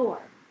be a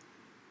 4.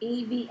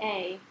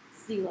 EVA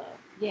Stilo.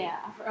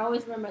 Yeah, I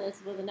always remember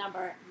this with a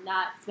number,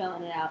 not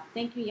spelling it out.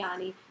 Thank you,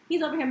 Yanni.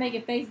 He's over here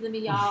making faces at me,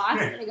 y'all. I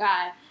swear to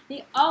God.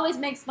 He always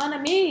makes fun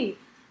of me.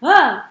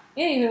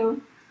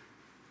 Anywho,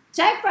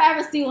 check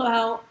Forever Stilo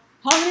out.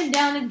 Holding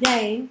down the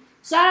gang.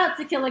 Shout out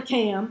to Killer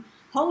Cam.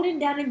 Holding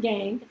down the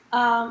gang.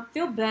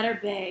 Feel better,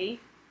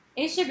 babe.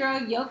 It's your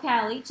girl, Yo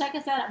Cali. Check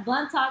us out at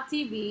Blunt Talk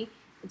TV.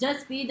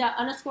 JustB__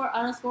 or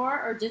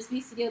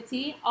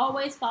JustBCOT.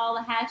 Always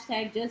follow the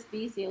hashtag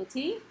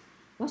JustBCOT.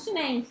 What's your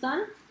name,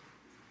 son?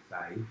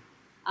 Sai.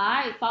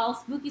 Alright, follow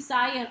Spooky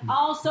Sai on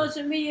all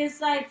social media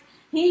sites.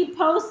 He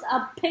posts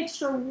a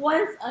picture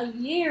once a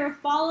year.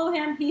 Follow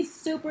him. He's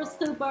super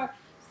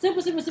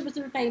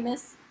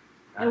famous.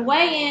 And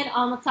weigh in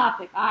on the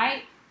topic,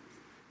 alright?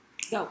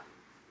 Go.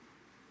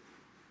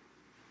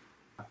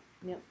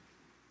 Yep.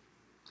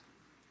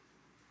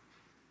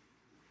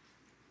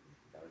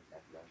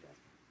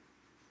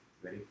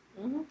 Ready?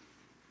 Mm-hmm.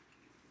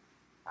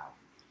 Wow.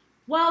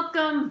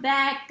 Welcome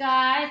back,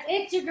 guys.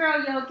 It's your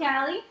girl, Yo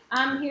Cali.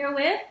 I'm here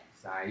with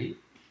Sai.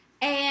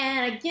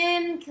 And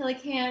again, Killer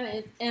Cam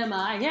is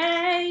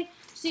MIA.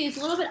 She is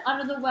a little bit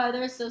under the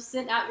weather, so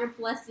send out your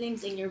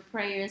blessings and your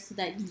prayers to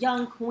that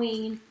young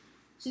queen.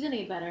 She's gonna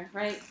get better,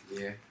 right?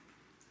 Yeah.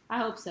 I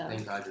hope so.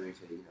 Thank God you didn't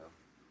say,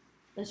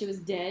 That she was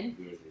dead?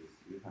 Yeah, because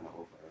you were kind of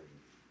over early.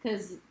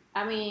 Because,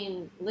 I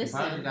mean, You listen.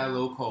 probably got a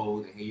little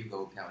cold, and here you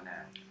go, count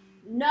now.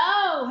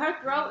 No! Her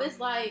throat is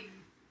like...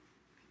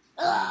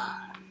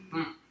 Ugh.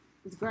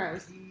 It's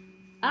gross.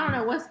 I don't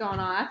know what's going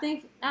on. I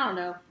don't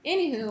know.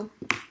 Anywho,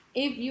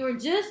 if you were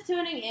just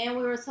tuning in,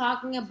 we were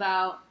talking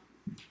about,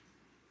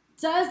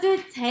 does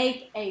it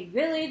take a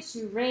village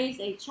to raise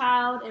a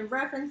child, in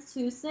reference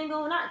to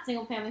not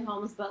single family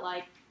homes, but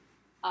like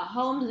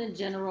homes in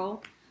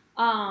general,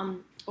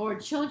 or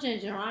children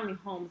in general. I mean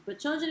homes, but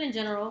children in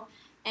general,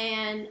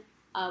 and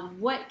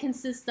what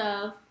consists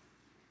of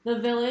the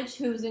village,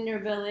 who's in your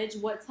village,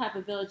 what type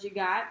of village you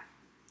got.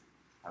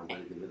 What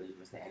is the village?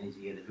 What's the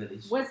energy of the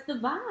village? What's the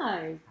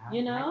vibe?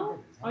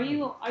 Are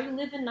you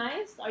living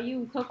nice? Are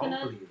you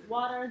coconut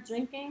water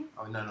drinking?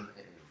 Oh no,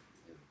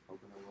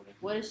 coconut water.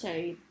 What a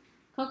shade.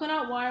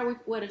 Coconut water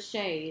with a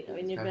shade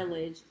in your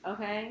village,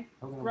 okay?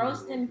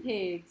 Roasting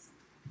pigs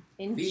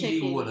and Fiji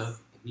chickens. Water.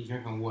 If you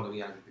drinking water, we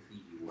gotta get the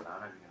Fiji water. I'm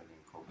not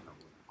drinking coconut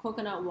water.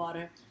 Coconut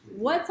water.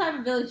 What type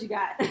of village you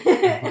got?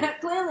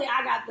 Clearly,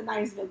 I got the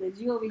nice village.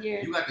 You over here.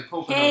 You got the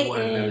coconut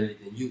water village,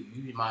 and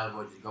you might as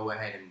well just go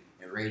ahead and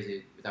raise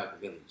it without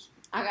the village.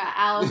 I got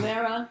aloe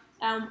vera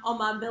on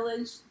my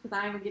village because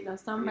I ain't gonna get no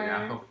sunburn.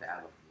 Yeah, I fuck with the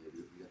aloe. Yeah,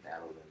 you got the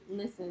aloe village.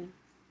 Listen,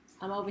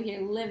 I'm over here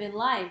living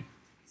life.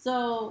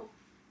 So,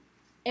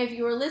 if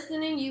you were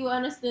listening, you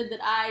understood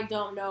that I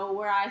don't know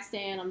where I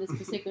stand on this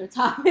particular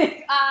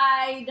topic.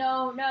 I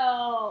don't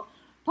know.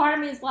 Part of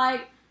me is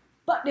like,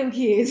 fuck them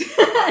kids.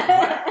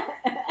 But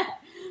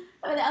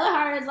the other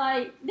heart is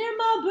like, they're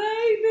my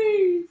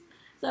babies.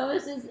 So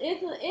it's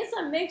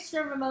a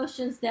mixture of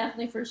emotions,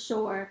 definitely, for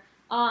sure.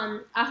 I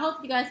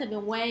hope you guys have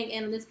been weighing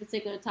in on this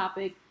particular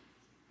topic.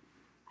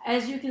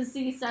 As you can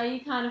see,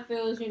 Saeed kind of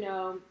feels,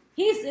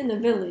 he's in the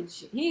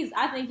village.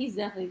 I think he's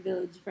definitely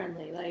village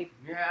friendly. Like,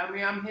 yeah, I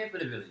mean, I'm here for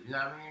the village. You know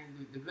what I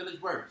mean? The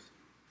village works,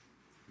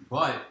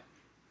 but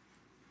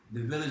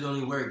the village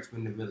only works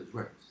when the village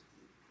works.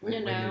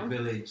 When the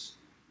village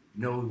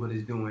knows what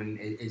it's doing,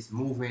 it's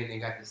moving. They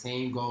got the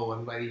same goal.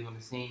 Everybody's on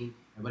the same.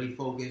 Everybody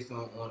focused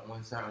on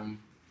something.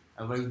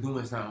 Everybody's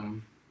doing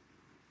something.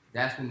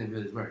 That's when the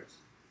village works.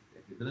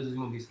 If the village is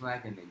gonna be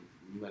slacking, then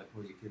you gotta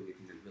pull your kid away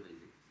from the village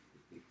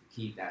to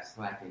keep that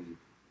slacking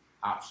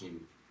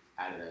option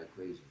out of the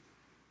equation.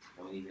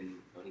 Don't even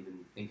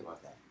think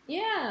about that.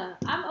 Yeah,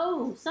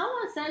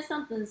 someone said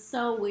something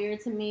so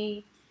weird to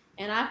me,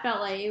 and I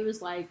felt like it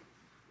was like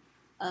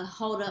a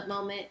hold up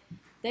moment.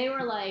 They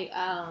were like,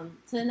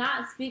 to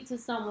not speak to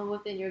someone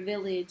within your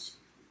village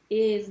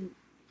is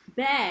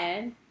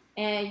bad,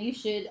 and you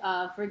should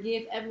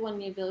forgive everyone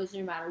in your village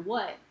no matter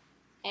what.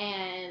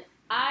 And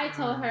I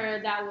told her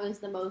that was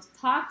the most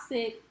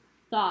toxic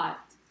thought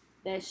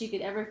that she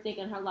could ever think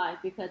in her life,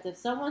 because if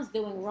someone's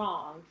doing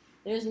wrong,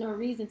 there's no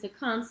reason to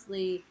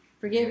constantly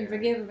forgive.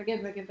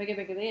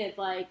 It's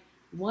like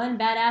one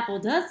bad apple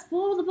does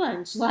spoil the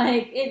bunch.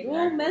 Like, it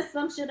will mess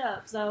some shit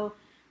up. So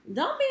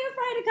don't be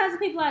afraid to cuss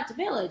people out your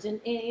village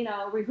and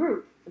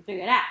regroup and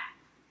figure it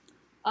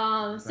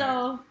out.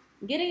 So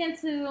getting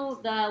into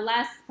the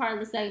last part of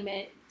the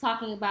segment,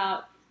 talking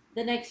about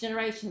the next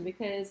generation,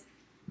 because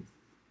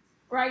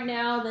right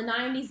now, the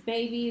 90s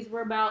babies,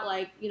 we're about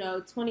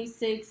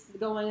 26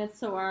 going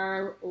into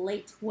our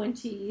late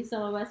 20s.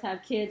 Some of us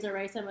have kids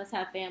already, some of us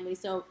have families.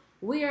 So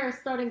we are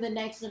starting the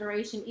next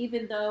generation,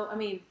 even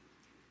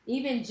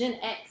Gen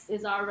X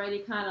is already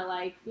kind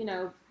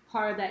of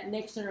part of that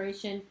next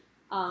generation.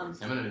 Some of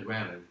them are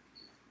grandmas.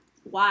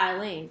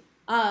 Wilding.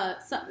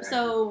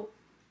 So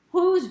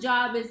whose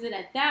job is it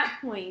at that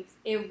point,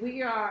 if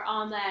we're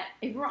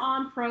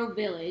on Pro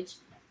Village,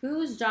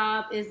 whose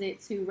job is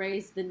it to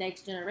raise the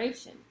next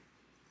generation?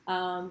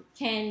 For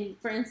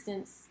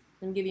instance,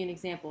 let me give you an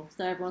example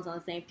so everyone's on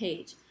the same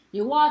page.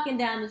 You're walking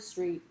down the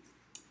street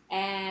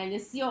and you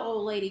see an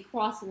old lady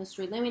crossing the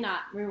street. Let me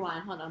not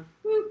rewind. Hold on.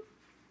 Whoop.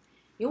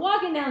 You're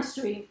walking down the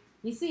street.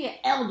 You see an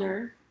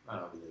elder.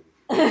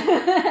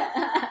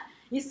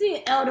 You see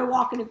an elder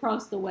walking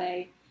across the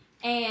way,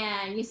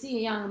 and you see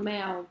a young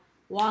male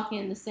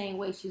walking the same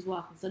way she's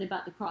walking. So they're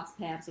about to cross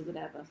paths or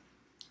whatever.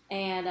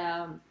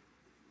 And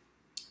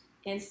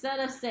instead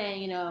of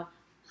saying,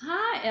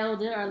 hi,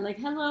 elder, or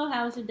hello,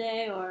 how's your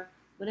day, or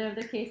whatever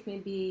the case may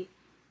be,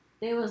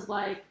 they was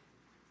like,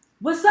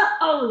 what's up,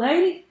 old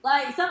lady?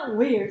 Like, something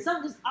weird.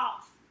 Something just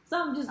off.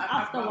 Something just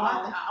off the wall.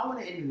 I want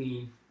to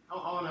intervene. I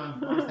want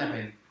to step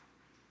in.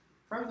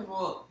 First of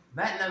all,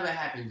 that never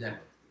happens ever.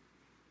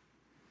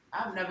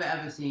 I've never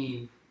ever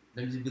seen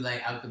them just be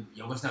like,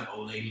 yo, what's up,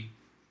 old lady?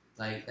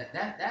 Like,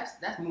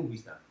 that's movie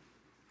stuff.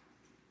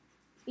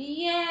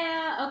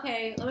 Yeah,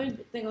 okay. Let me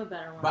think of a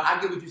better one. But I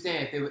get what you're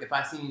saying. If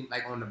I seen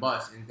on the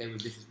bus and they were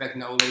disrespecting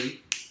the old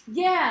lady.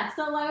 Yeah.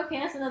 So okay,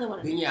 that's another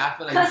one. Then yeah, I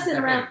feel like cussing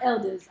around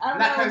elders.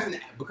 Not cursing,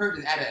 but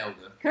cursing at an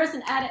elder.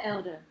 Cursing at an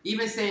elder.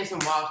 Even saying some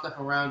wild stuff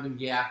around them.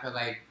 Yeah, I feel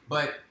like.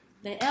 But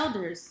the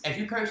elders. If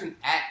you're cursing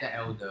at the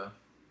elder,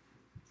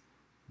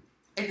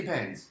 it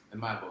depends in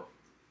my book.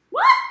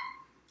 What?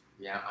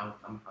 Yeah, I'm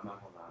not gonna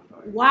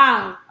lie.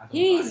 Wow,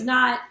 he's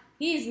not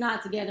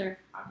together.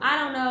 I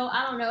don't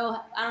know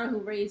who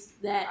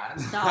raised that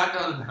dog. I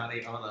don't know.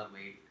 They all up,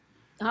 mate.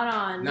 Hold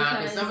on. Nah,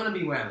 because some of them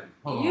be wailing.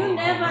 You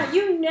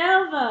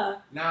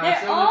never. Nah,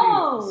 they're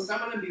old.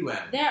 Some of them be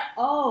wailing. They're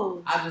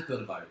old. I just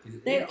thought about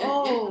it. They're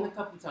old. It's been a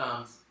couple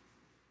times.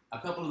 A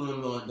couple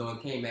of them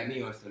came at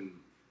me on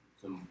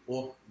some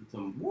woo.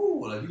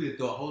 Like, you would have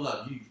thought, hold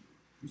up,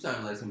 you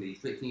sound like some of these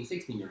 15,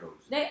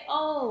 16-year-olds. They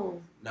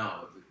old.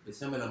 No, but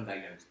some of them got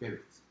young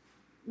spirits.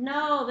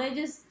 No, they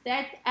just,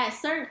 at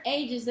certain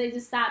ages, they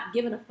just stop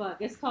giving a fuck.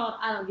 It's called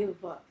I don't give a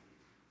fuck.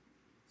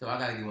 So I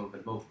gotta give one for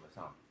both of us,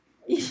 huh?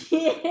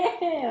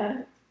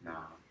 Yeah. No.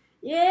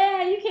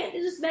 Yeah, you can't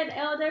disrespect the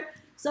elder.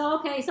 So,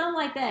 okay, something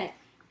like that.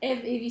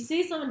 If you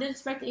see someone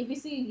disrespecting, if you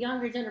see a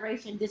younger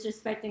generation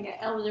disrespecting an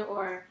elder,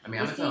 or I'm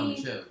telling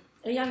you, chill.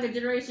 A younger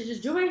generation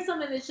just doing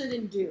something they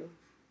shouldn't do,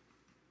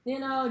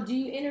 do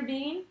you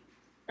intervene?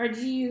 Or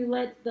do you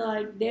let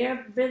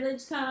their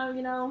village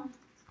kind of,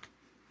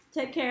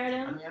 take care of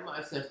them? I mean, I'm going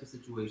to assess the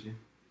situation.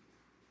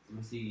 I'm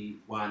going to see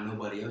why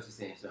nobody else is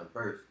saying something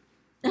first.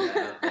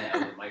 That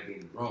elder might be in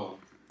the wrong.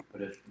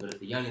 But if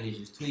the youngin is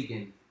just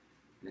tweaking,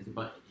 and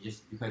it's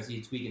just because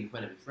he's tweaking in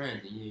front of his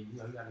friends, and you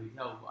gotta be,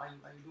 why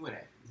you doing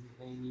that?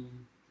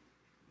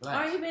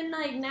 Or even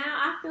now,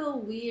 I feel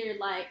weird.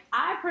 Like,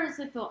 I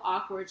personally feel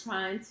awkward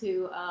trying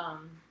to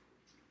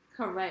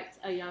correct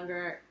a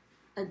younger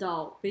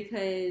adult,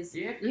 because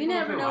you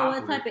never know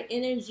what type of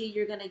energy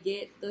you're gonna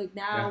get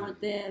now with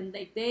them.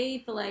 Like, they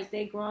feel like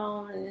they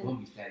grown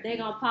and they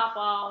gonna pop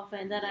off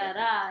and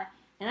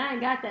and I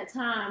ain't got that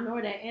time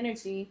nor that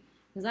energy,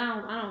 because I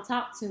don't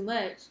talk too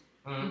much.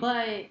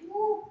 But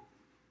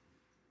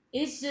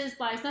it's just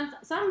like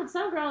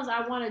some girls,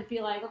 I want to be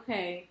like,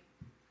 okay,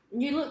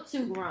 you look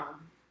too grown.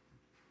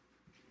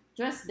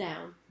 Dress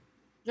down.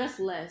 Dress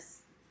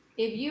less.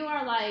 If you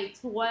are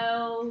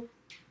 12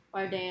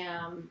 or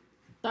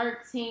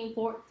 13,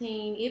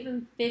 14,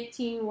 even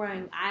 15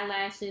 wearing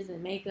eyelashes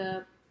and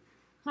makeup,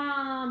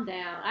 calm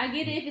down. I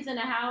get it if it's in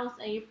the house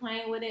and you're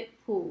playing with it,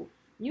 cool.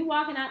 You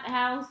walking out the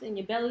house in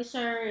your belly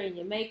shirt and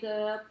your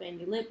makeup and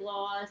your lip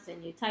gloss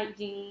and your tight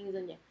jeans,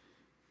 and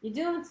you're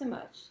doing too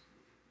much.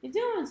 You're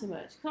doing too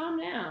much. Calm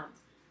down.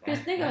 Because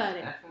think about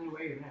it. That's the only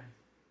way, man.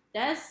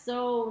 That's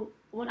so.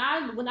 When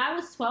I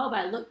was 12,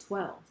 I looked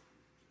 12.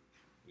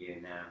 Yeah,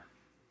 now.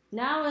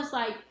 Now it's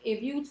like,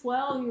 if you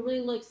 12, you really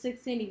look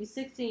 16. If you're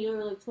 16, you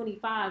really look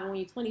 25. And when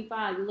you're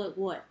 25, you look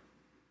what?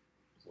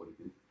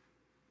 42.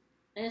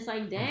 And it's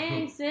like,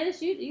 dang,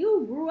 sis,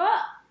 you grew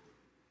up.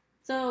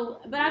 So,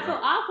 but I feel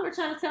awkward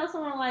trying to tell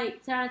someone,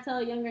 trying to tell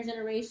a younger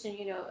generation,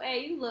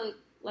 hey, you look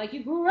like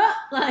you grew up.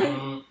 Like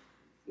you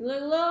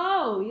look a little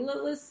old. You look a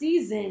little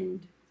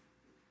seasoned.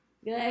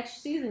 You got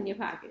extra season in your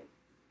pocket.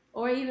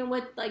 Or even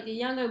with like the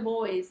younger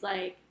boys,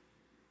 like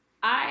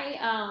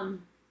I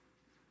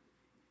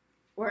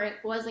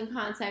was in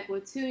contact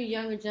with two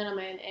younger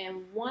gentlemen,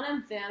 and one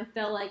of them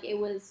felt like it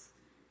was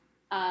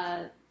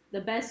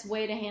the best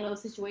way to handle the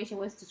situation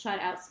was to try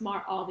to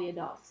outsmart all the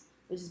adults,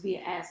 which is be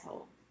an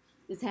asshole.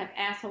 Just have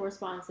asshole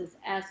responses,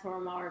 asshole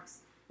remarks,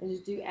 and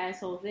just do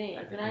asshole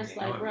things. And I was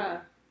like, bruh,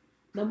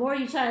 the more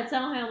you try to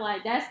tell him,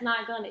 like, that's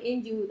not going to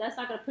end you, that's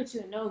not going to put you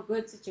in no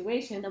good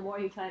situation, the more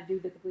you try to do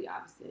the complete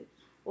opposite.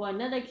 Or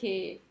another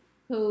kid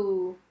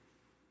who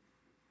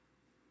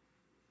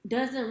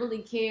doesn't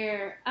really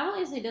care, I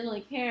won't say doesn't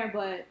really care,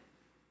 but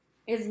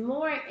is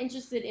more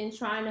interested in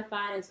trying to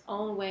find his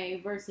own way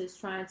versus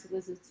trying to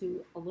listen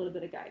to a little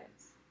bit of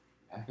guidance.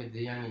 I think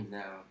the youngins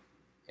now,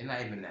 and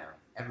not even now,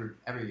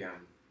 every young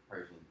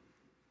person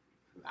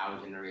from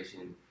our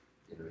generation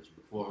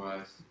before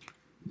us,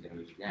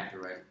 generation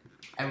after us,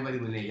 everybody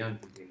when they're young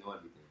thinks they know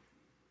everything.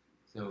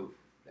 So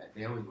that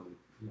they always want to,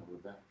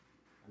 rebel.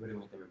 Everybody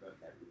wants to rebel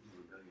that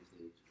rebellion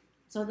stage.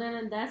 So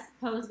then that's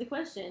posed the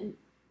question.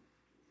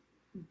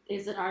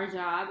 Is it our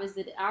job? Is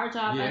it our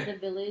job as a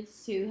village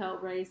to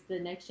help raise the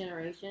next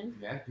generation?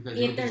 Yeah, because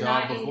if they're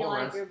not in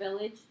like your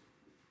village.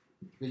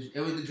 It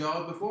was the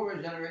job before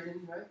our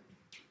generation, right?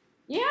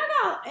 Yeah, I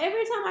know.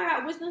 Every time I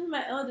got wisdom from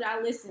my elder,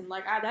 I listen.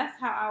 Like that's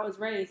how I was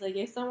raised. Like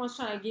if someone's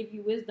trying to give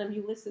you wisdom,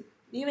 you listen.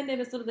 Even if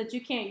it's something that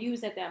you can't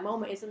use at that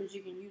moment, it's something that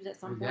you can use at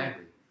some point.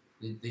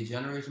 Exactly. The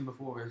generation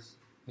before us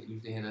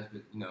used to hit us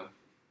with,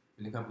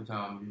 a couple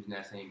times using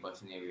that same bus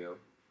scenario.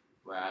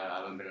 Where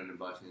I've been on the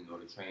bus or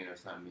the train or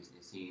something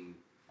and seen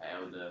an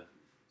elder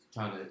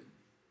trying to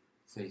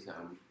say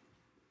something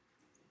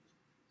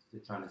to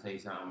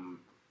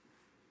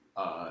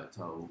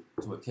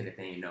a kid that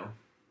they ain't know.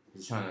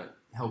 Just trying to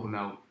help him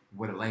out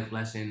with a life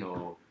lesson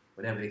or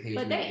whatever the case may be.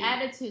 But their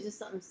attitudes is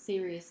something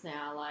serious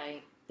now.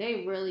 Like,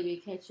 they really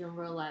be catching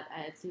real life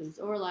attitudes.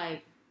 Or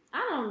like,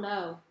 I don't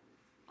know.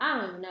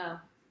 I don't even know.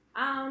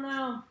 I don't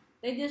know.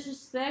 They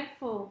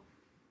disrespectful.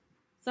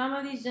 Some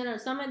of these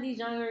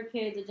younger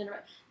kids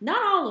are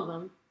not all of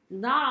them.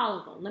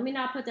 Let me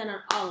not put that on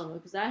all of them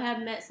because I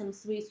have met some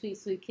sweet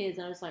kids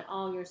and I was like,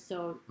 oh, you're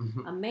so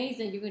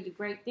amazing. You're going to do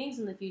great things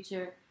in the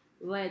future.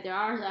 But there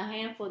are a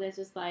handful that's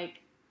just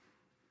like,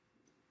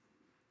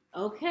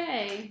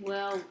 okay,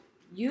 well,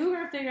 you're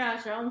going to figure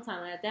out your own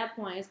time. And at that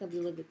point, it's going to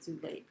be a little bit too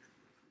late.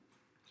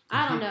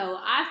 I don't know.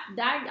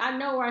 I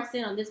know where I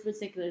stand on this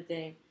particular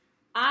thing.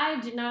 I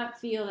do not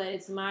feel that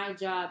it's my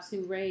job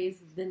to raise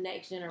the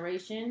next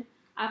generation.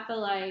 I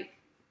feel like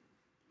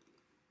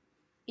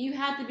you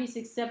have to be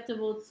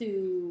susceptible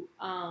to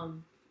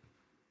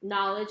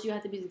knowledge. You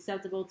have to be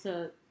susceptible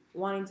to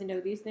wanting to know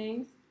these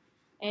things.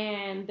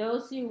 And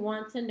those who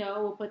want to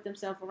know will put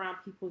themselves around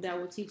people that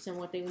will teach them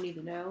what they need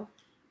to know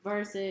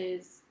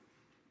versus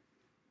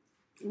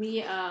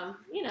me, I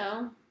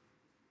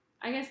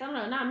guess, I don't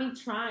know, not me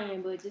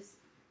trying, but just,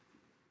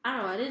 I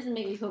don't know, it doesn't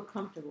make me feel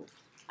comfortable.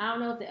 I don't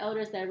know if the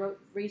elders that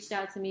reached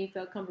out to me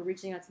felt comfortable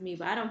reaching out to me,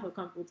 but I don't feel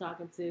comfortable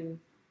talking to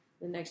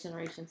the next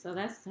generation. So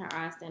that's how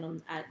I stand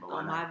on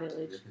my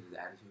village. Just the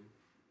attitude?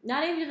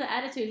 Not even just the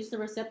attitude, just the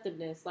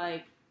receptiveness.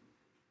 Like,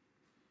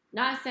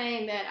 not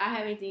saying that I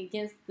have anything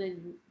against the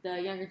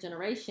younger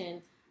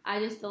generation. I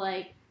just feel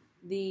like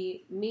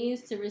the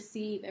means to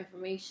receive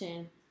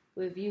information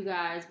with you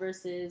guys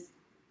versus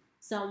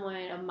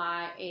someone of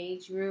my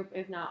age group,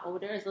 if not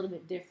older, is a little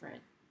bit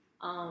different.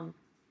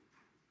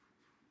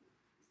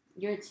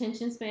 Your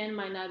attention span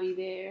might not be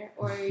there,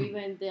 or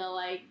even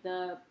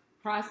the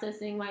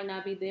processing might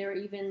not be there, or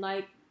even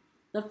like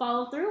the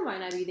follow through might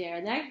not be there.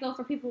 And that could go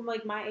for people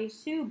like my age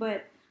too,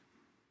 but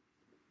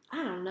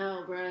I don't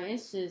know, bro.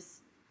 It's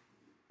just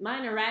my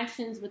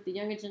interactions with the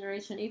younger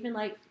generation, even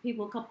like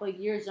people a couple of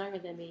years younger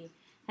than me,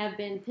 have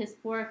been piss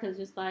poor because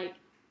just like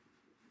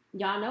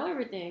y'all know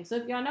everything. So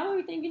if y'all know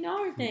everything, you know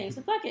everything.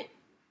 So fuck it.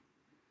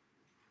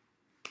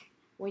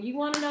 When you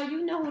want to know,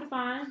 you know who to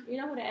find. You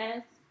know who to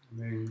ask. I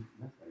mean,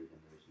 that's every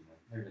generation.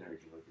 Every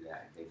generation goes through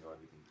that. They know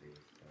everything too.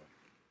 So.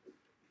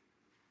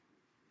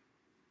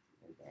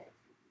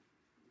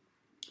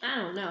 I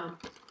don't know.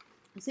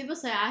 People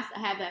say I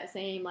have that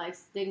same like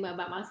stigma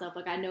about myself,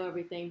 like I know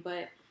everything,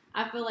 but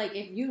I feel like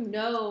if you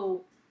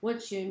know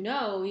what you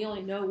know, you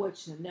only know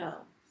what you know.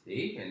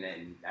 See, and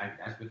then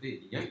that's what the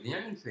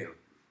youngins feel.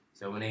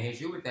 So when they hit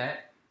you with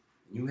that,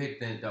 and you hit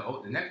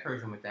the next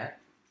person with that,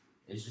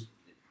 it's just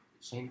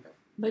shameful.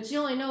 But you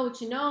only know what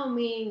you know,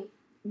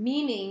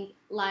 meaning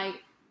like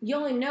you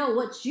only know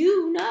what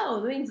you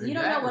know. It means you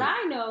don't know what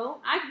I know.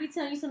 I could be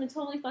telling you something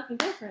totally fucking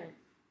different.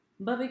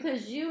 But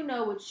because you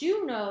know what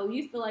you know,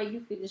 you feel like you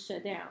could just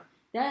shut down.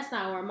 That's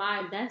not where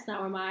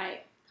my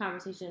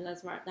conversation.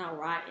 That's not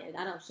where I end.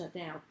 I don't shut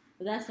down.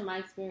 But that's from my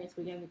experience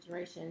with younger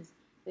generations.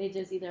 They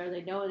just either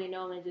they know, and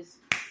they just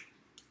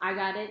I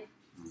got it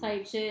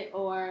type shit,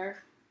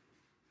 or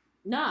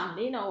nah,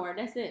 they know where.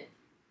 That's it.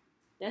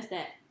 That's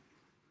that.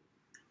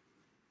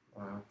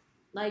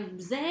 Like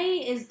Zay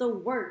is the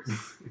worst.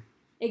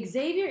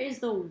 Xavier is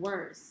the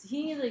worst.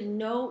 He like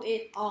know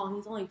it all.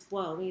 He's only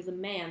 12. He's a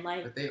man.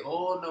 Like, But they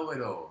all know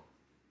it all.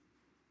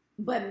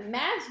 but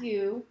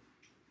Matthew,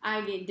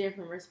 I get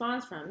different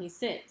response from. He's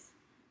 6.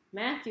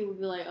 Matthew would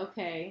be like,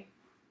 okay,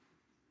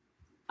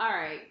 all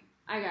right,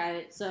 I got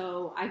it.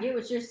 So I get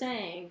what you're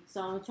saying.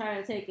 So I'm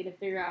trying to take it and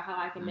figure out how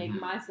I can make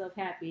myself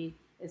happy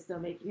and still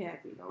make you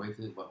happy. Now wait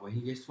till when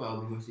he gets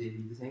 12, we're gonna see if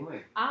he's the same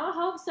way. I would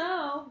hope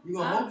so. You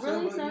gonna hope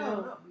really so? But you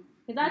don't know.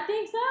 Because I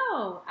think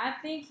so. I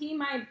think he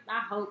might. I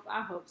hope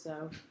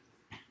so.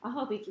 I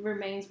hope he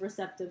remains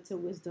receptive to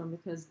wisdom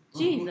because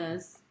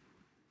Jesus,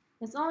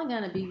 it's only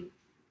gonna be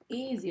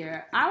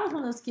easier. I was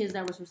one of those kids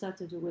that was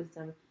receptive to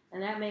wisdom,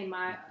 and that made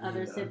my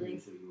other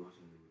siblings.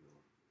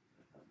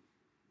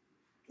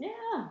 Yeah.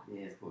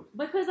 Yeah, of course.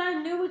 Because I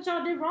knew what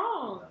y'all did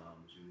wrong.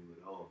 You knew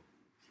it all.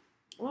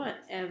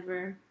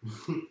 Whatever.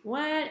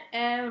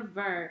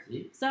 Whatever.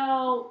 See?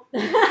 So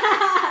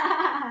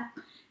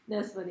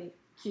that's funny.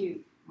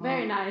 Cute.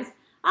 Very nice.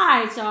 All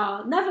right,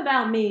 y'all. Enough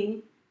about me.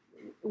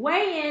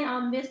 Weigh in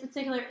on this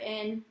particular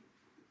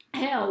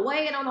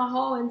weigh in on the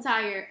whole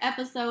entire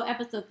episode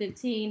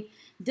 15.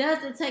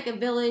 Does it take a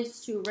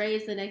village to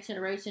raise the next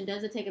generation?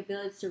 Does it take a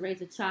village to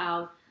raise a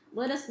child?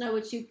 Let us know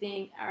what you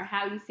think or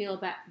how you feel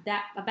about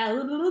that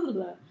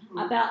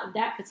about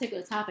that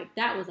particular topic.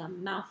 That was a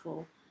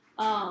mouthful.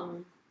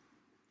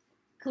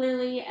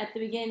 Clearly, at the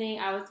beginning,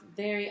 I was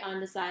very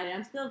undecided.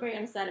 I'm still very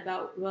undecided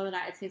about whether or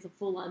not it takes a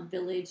full-on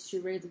village to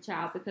raise a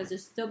child because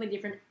there's so many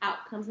different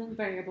outcomes and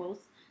variables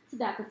to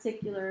that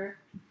particular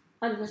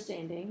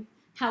understanding.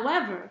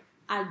 However,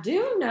 I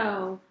do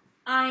know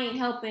I ain't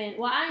helping.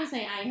 Well, I ain't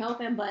saying I ain't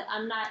helping, but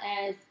I'm not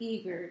as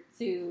eager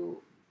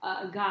to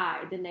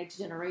guide the next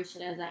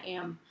generation as I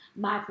am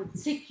my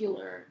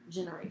particular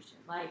generation,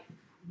 like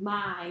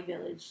my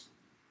village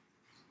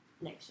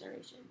next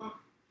generation.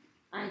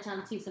 I ain't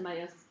trying to teach somebody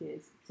else's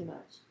kids too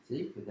much.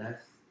 See, but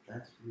that's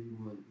really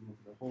what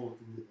the whole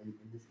thing in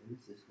the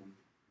system.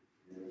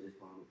 And they're just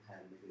going to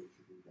have make it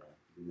trickle down.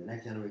 And the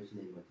next generation,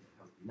 they're going to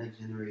help the next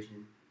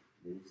generation.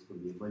 Then it's going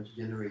to be a bunch of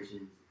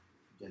generations,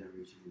 and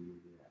move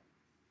it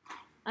out.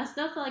 I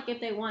still feel like if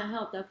they want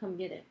help, they'll come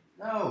get it.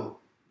 No.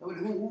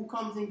 Who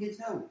comes and gets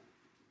help?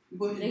 You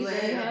supposed to be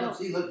like, They hey, help.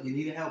 see, look, you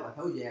needed help. I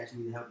told you I actually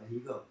needed help. There you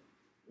go.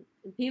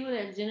 The people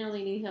that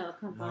generally need help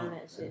come find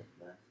that shit.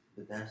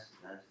 But that's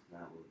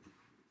not what.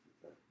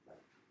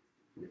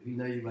 If you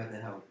know you got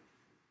that help,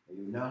 and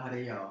you know how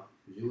they are,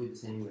 because you were the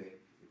same way,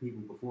 the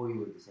people before you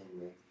were the same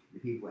way, the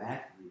people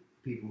after,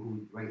 people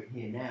who right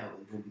here now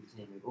is going to be the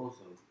same way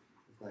also.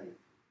 It's like,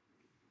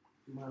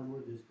 you might as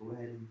well just go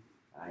ahead and,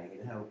 I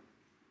get help.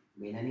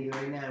 I mean, I need it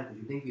right now because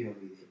you think you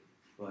don't need it,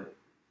 but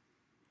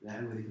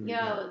that really can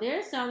Yo,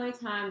 there's so many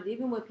times,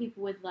 even with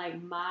people with like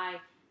I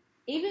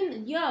do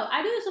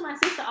this with my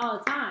sister all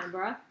the time,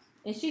 bruh,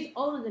 and she's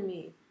older than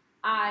me.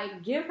 I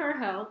give her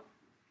help,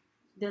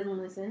 doesn't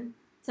listen.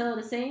 Tell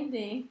her the same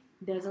thing,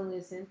 doesn't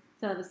listen.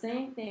 Tell her the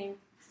same thing,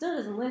 still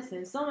doesn't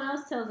listen. Someone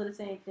else tells her the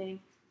same thing,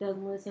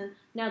 doesn't listen.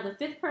 Now the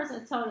 5th person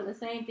has told her the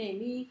same thing,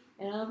 me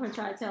and another person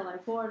tried to tell her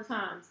like 4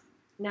 times.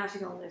 Now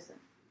she's gonna listen.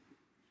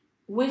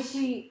 When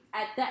she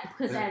at that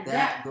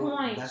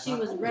point she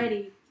was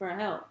ready for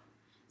help.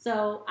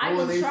 So I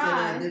can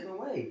try. Said it a different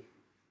way.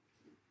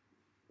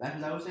 That's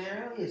what I was saying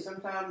earlier.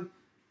 Sometimes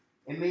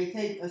it may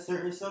take a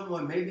certain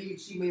someone. Maybe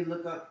she may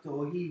look up to,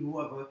 or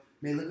whoever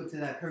may look up to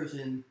that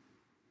person.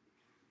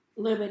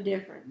 A little bit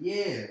different.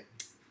 Yeah.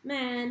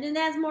 Man, then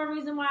that's more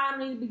reason why I don't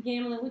need to be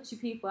gambling with you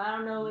people. I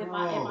don't know if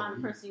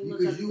I'm the person you look up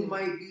to. Because you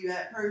might be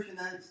that person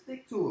that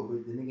stick to it,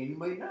 but then again, you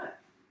might not.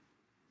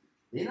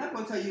 They're not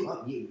going to tell you,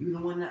 oh, yeah, you're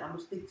the one that I'm going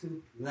to stick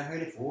to. Because I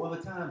heard it 4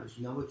 other times, but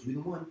you know what,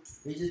 you're the one.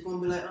 They're just going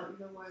to be like, oh, you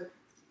know what?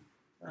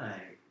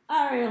 Alright.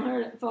 I already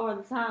heard it 4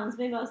 other times.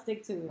 Maybe I'll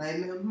stick to it. Like,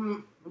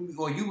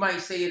 or you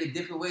might say it a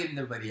different way than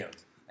everybody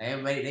else.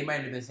 Like they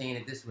might have been saying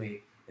it this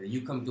way, and then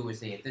you come through and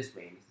say it this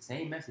way. And it's the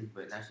same message,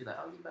 but now she's like,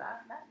 oh, yeah, but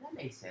that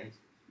makes sense.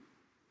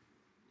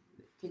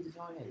 Kids is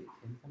hard-headed,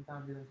 and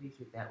sometimes they don't see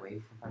shit that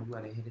way. Sometimes you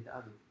got to hit it the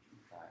other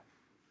side.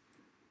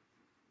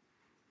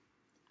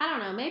 I don't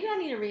know. Maybe I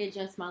need to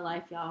readjust my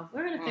life, y'all.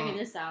 We're going to figure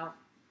this out.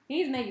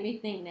 He's making me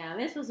think now.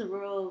 This was a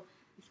real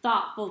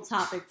thoughtful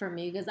topic for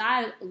me because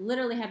I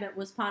literally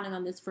was pondering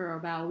on this for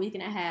about a week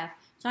and a half,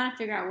 trying to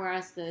figure out where I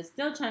stood,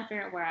 still trying to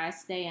figure out where I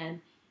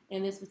stand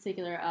in this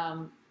particular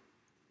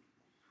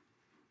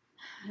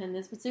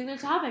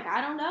topic.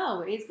 I don't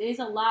know. It's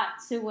a lot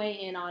to weigh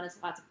in on. It's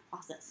a lot to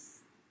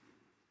process.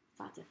 It's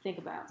a lot to think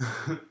about.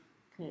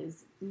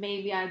 Because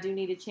maybe I do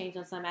need to change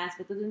on some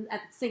aspects. But then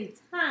at the same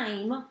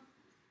time,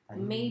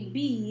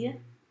 maybe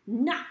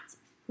not.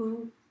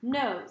 Who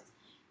knows?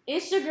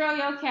 It's your girl,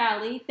 Yo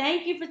Callie.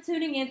 Thank you for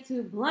tuning in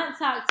to Blunt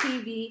Talk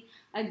TV.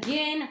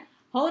 Again,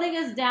 holding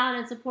us down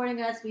and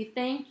supporting us. We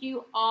thank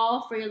you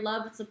all for your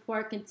love and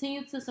support.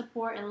 Continue to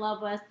support and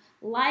love us.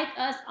 Like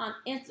us on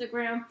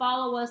Instagram.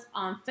 Follow us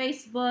on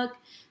Facebook.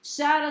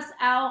 Shout us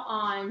out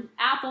on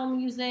Apple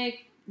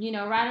Music. You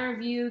know, write a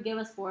review. Give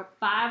us 4 or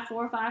 5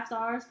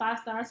 stars. 5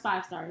 stars.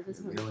 5 stars. This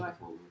is 5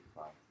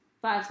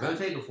 stars. We'll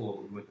take a 4,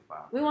 but we want the 5.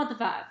 We want the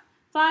 5.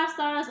 5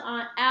 stars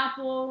on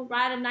Apple.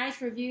 Write a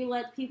nice review.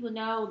 Let people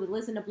know to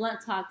listen to Blunt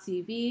Talk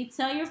TV.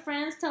 Tell your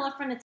friends. Tell a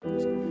friend to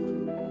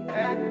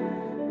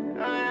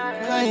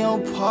Play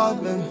on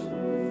poppin'.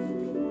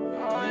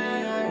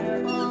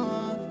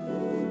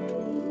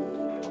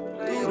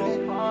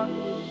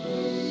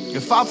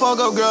 If I fuck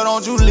up, girl,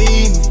 don't you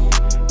leave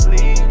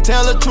me.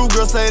 Tell the truth,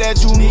 girl, say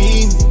that you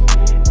need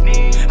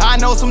me. I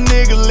know some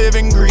niggas live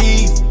in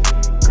greed.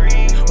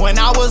 When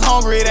I was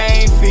hungry,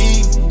 they ain't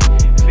feed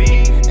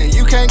me. And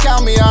you can't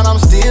count me out, I'm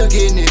still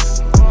getting it.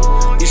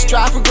 We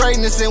strive for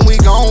greatness and we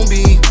gon'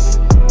 be.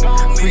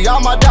 Free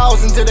all my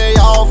dogs until they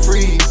all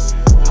free.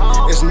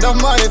 It's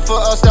enough money for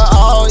us to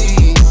all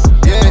eat.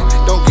 Yeah,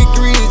 don't get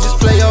greedy, just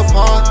play your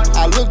part.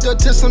 I looked up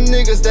to some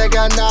niggas that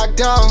got knocked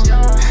down.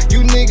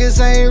 You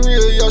niggas ain't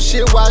real, your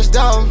shit washed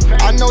down.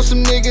 I know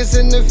some niggas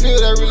in the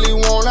field that really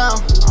want out,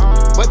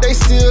 but they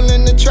still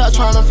in the trap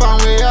trying to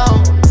find way out.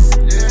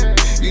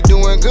 You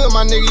doing good,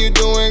 my nigga, you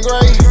doing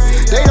great.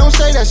 They don't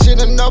say that shit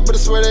enough, but I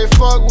swear they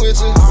fuck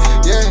with you.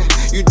 Yeah,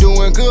 you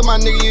doing good,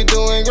 my nigga, you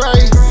doing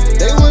great.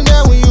 They weren't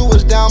there when you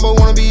was down, but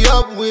wanna be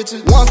up with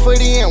you. 1 foot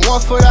in,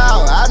 1 foot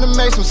out, I done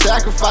made some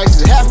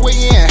sacrifices. Halfway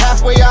in,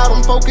 halfway out,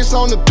 I'm focused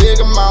on the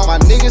big amount.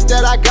 My niggas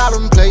that I got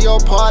them, play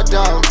your part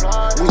down.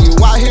 When you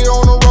out here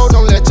on the road,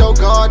 don't let your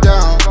guard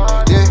down.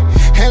 Yeah,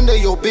 handle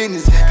your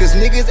business, cause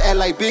niggas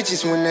act like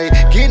bitches when they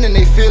get in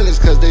their feelings,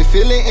 cause they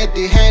feeling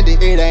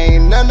empty-handed. It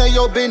ain't none of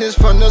your business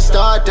from the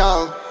start,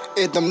 dog.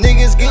 If them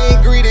niggas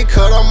getting greedy,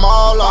 cut them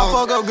all off.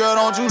 Fuck up, girl,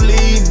 don't you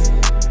leave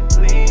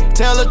me.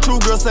 Tell the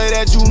truth, girl, say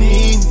that you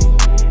need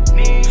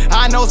me.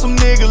 I know some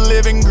niggas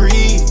live in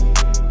greed.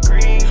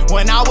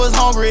 When I was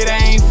hungry, they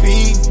ain't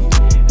feed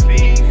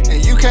me.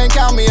 And you can't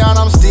count me out,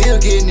 I'm still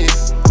getting it.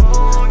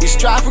 We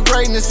strive for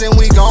greatness and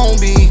we gon'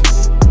 be.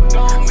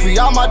 Free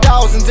all my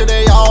dogs until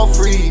they all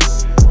free.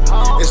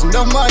 It's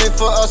enough money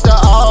for us to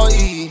all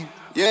eat.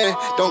 Yeah,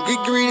 don't get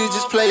greedy,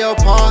 just play your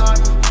part.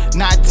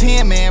 Not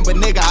 10, man, but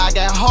nigga, I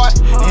got heart.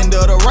 End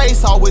of the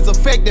race, always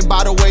affected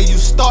by the way you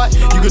start.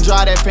 You can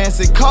drive that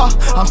fancy car,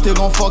 I'm still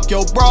gon' fuck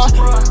your bra.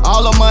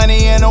 All the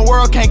money in the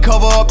world can't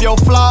cover up your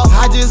flaws.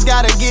 I just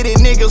gotta get it,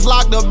 niggas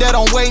locked up that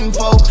I'm waiting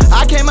for.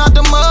 I came out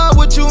the mud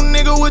with you,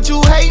 nigga, what you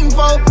hating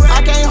for?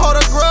 I can't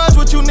hold a grudge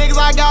with you niggas,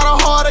 I got a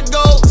heart of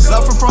gold.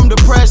 Suffer from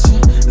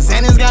depression,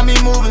 Xanax got me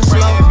moving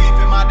slow. Beef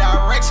in my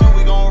direction,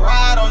 we gon'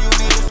 ride on you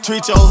niggas.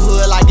 Treat your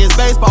hood like it's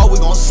baseball, we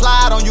gon'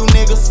 slide on you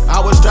niggas. I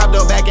was strapped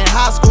up back in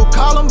high school,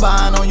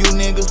 Columbine on you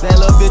niggas. That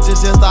little bitch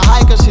is just a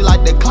hiker, she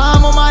like to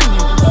climb on my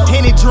niggas.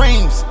 Any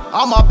dreams,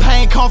 all my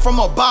pain come from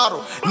a bottle.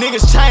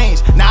 Niggas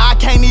change, now I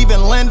can't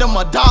even lend them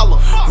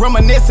 $1.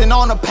 Reminiscing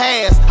on the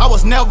past, I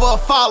was never a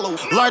follower.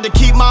 Learned to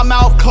keep my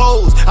mouth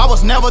closed, I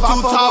was never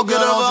too tall, good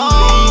of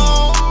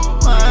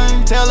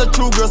a tell the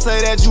truth, girl, say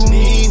that you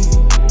need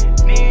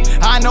me.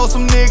 I know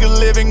some niggas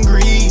live in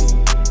greed.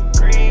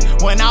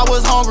 When I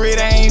was hungry,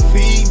 they ain't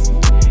feed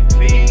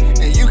me.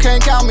 And you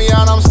can't count me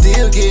out, I'm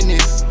still getting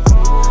it.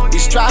 We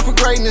strive for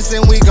greatness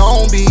and we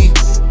gon' be.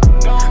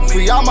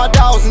 Free all my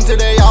dogs until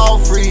they all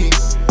free.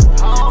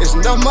 It's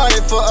enough money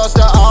for us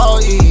to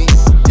all eat.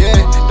 Yeah,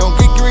 don't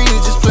get greedy,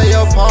 just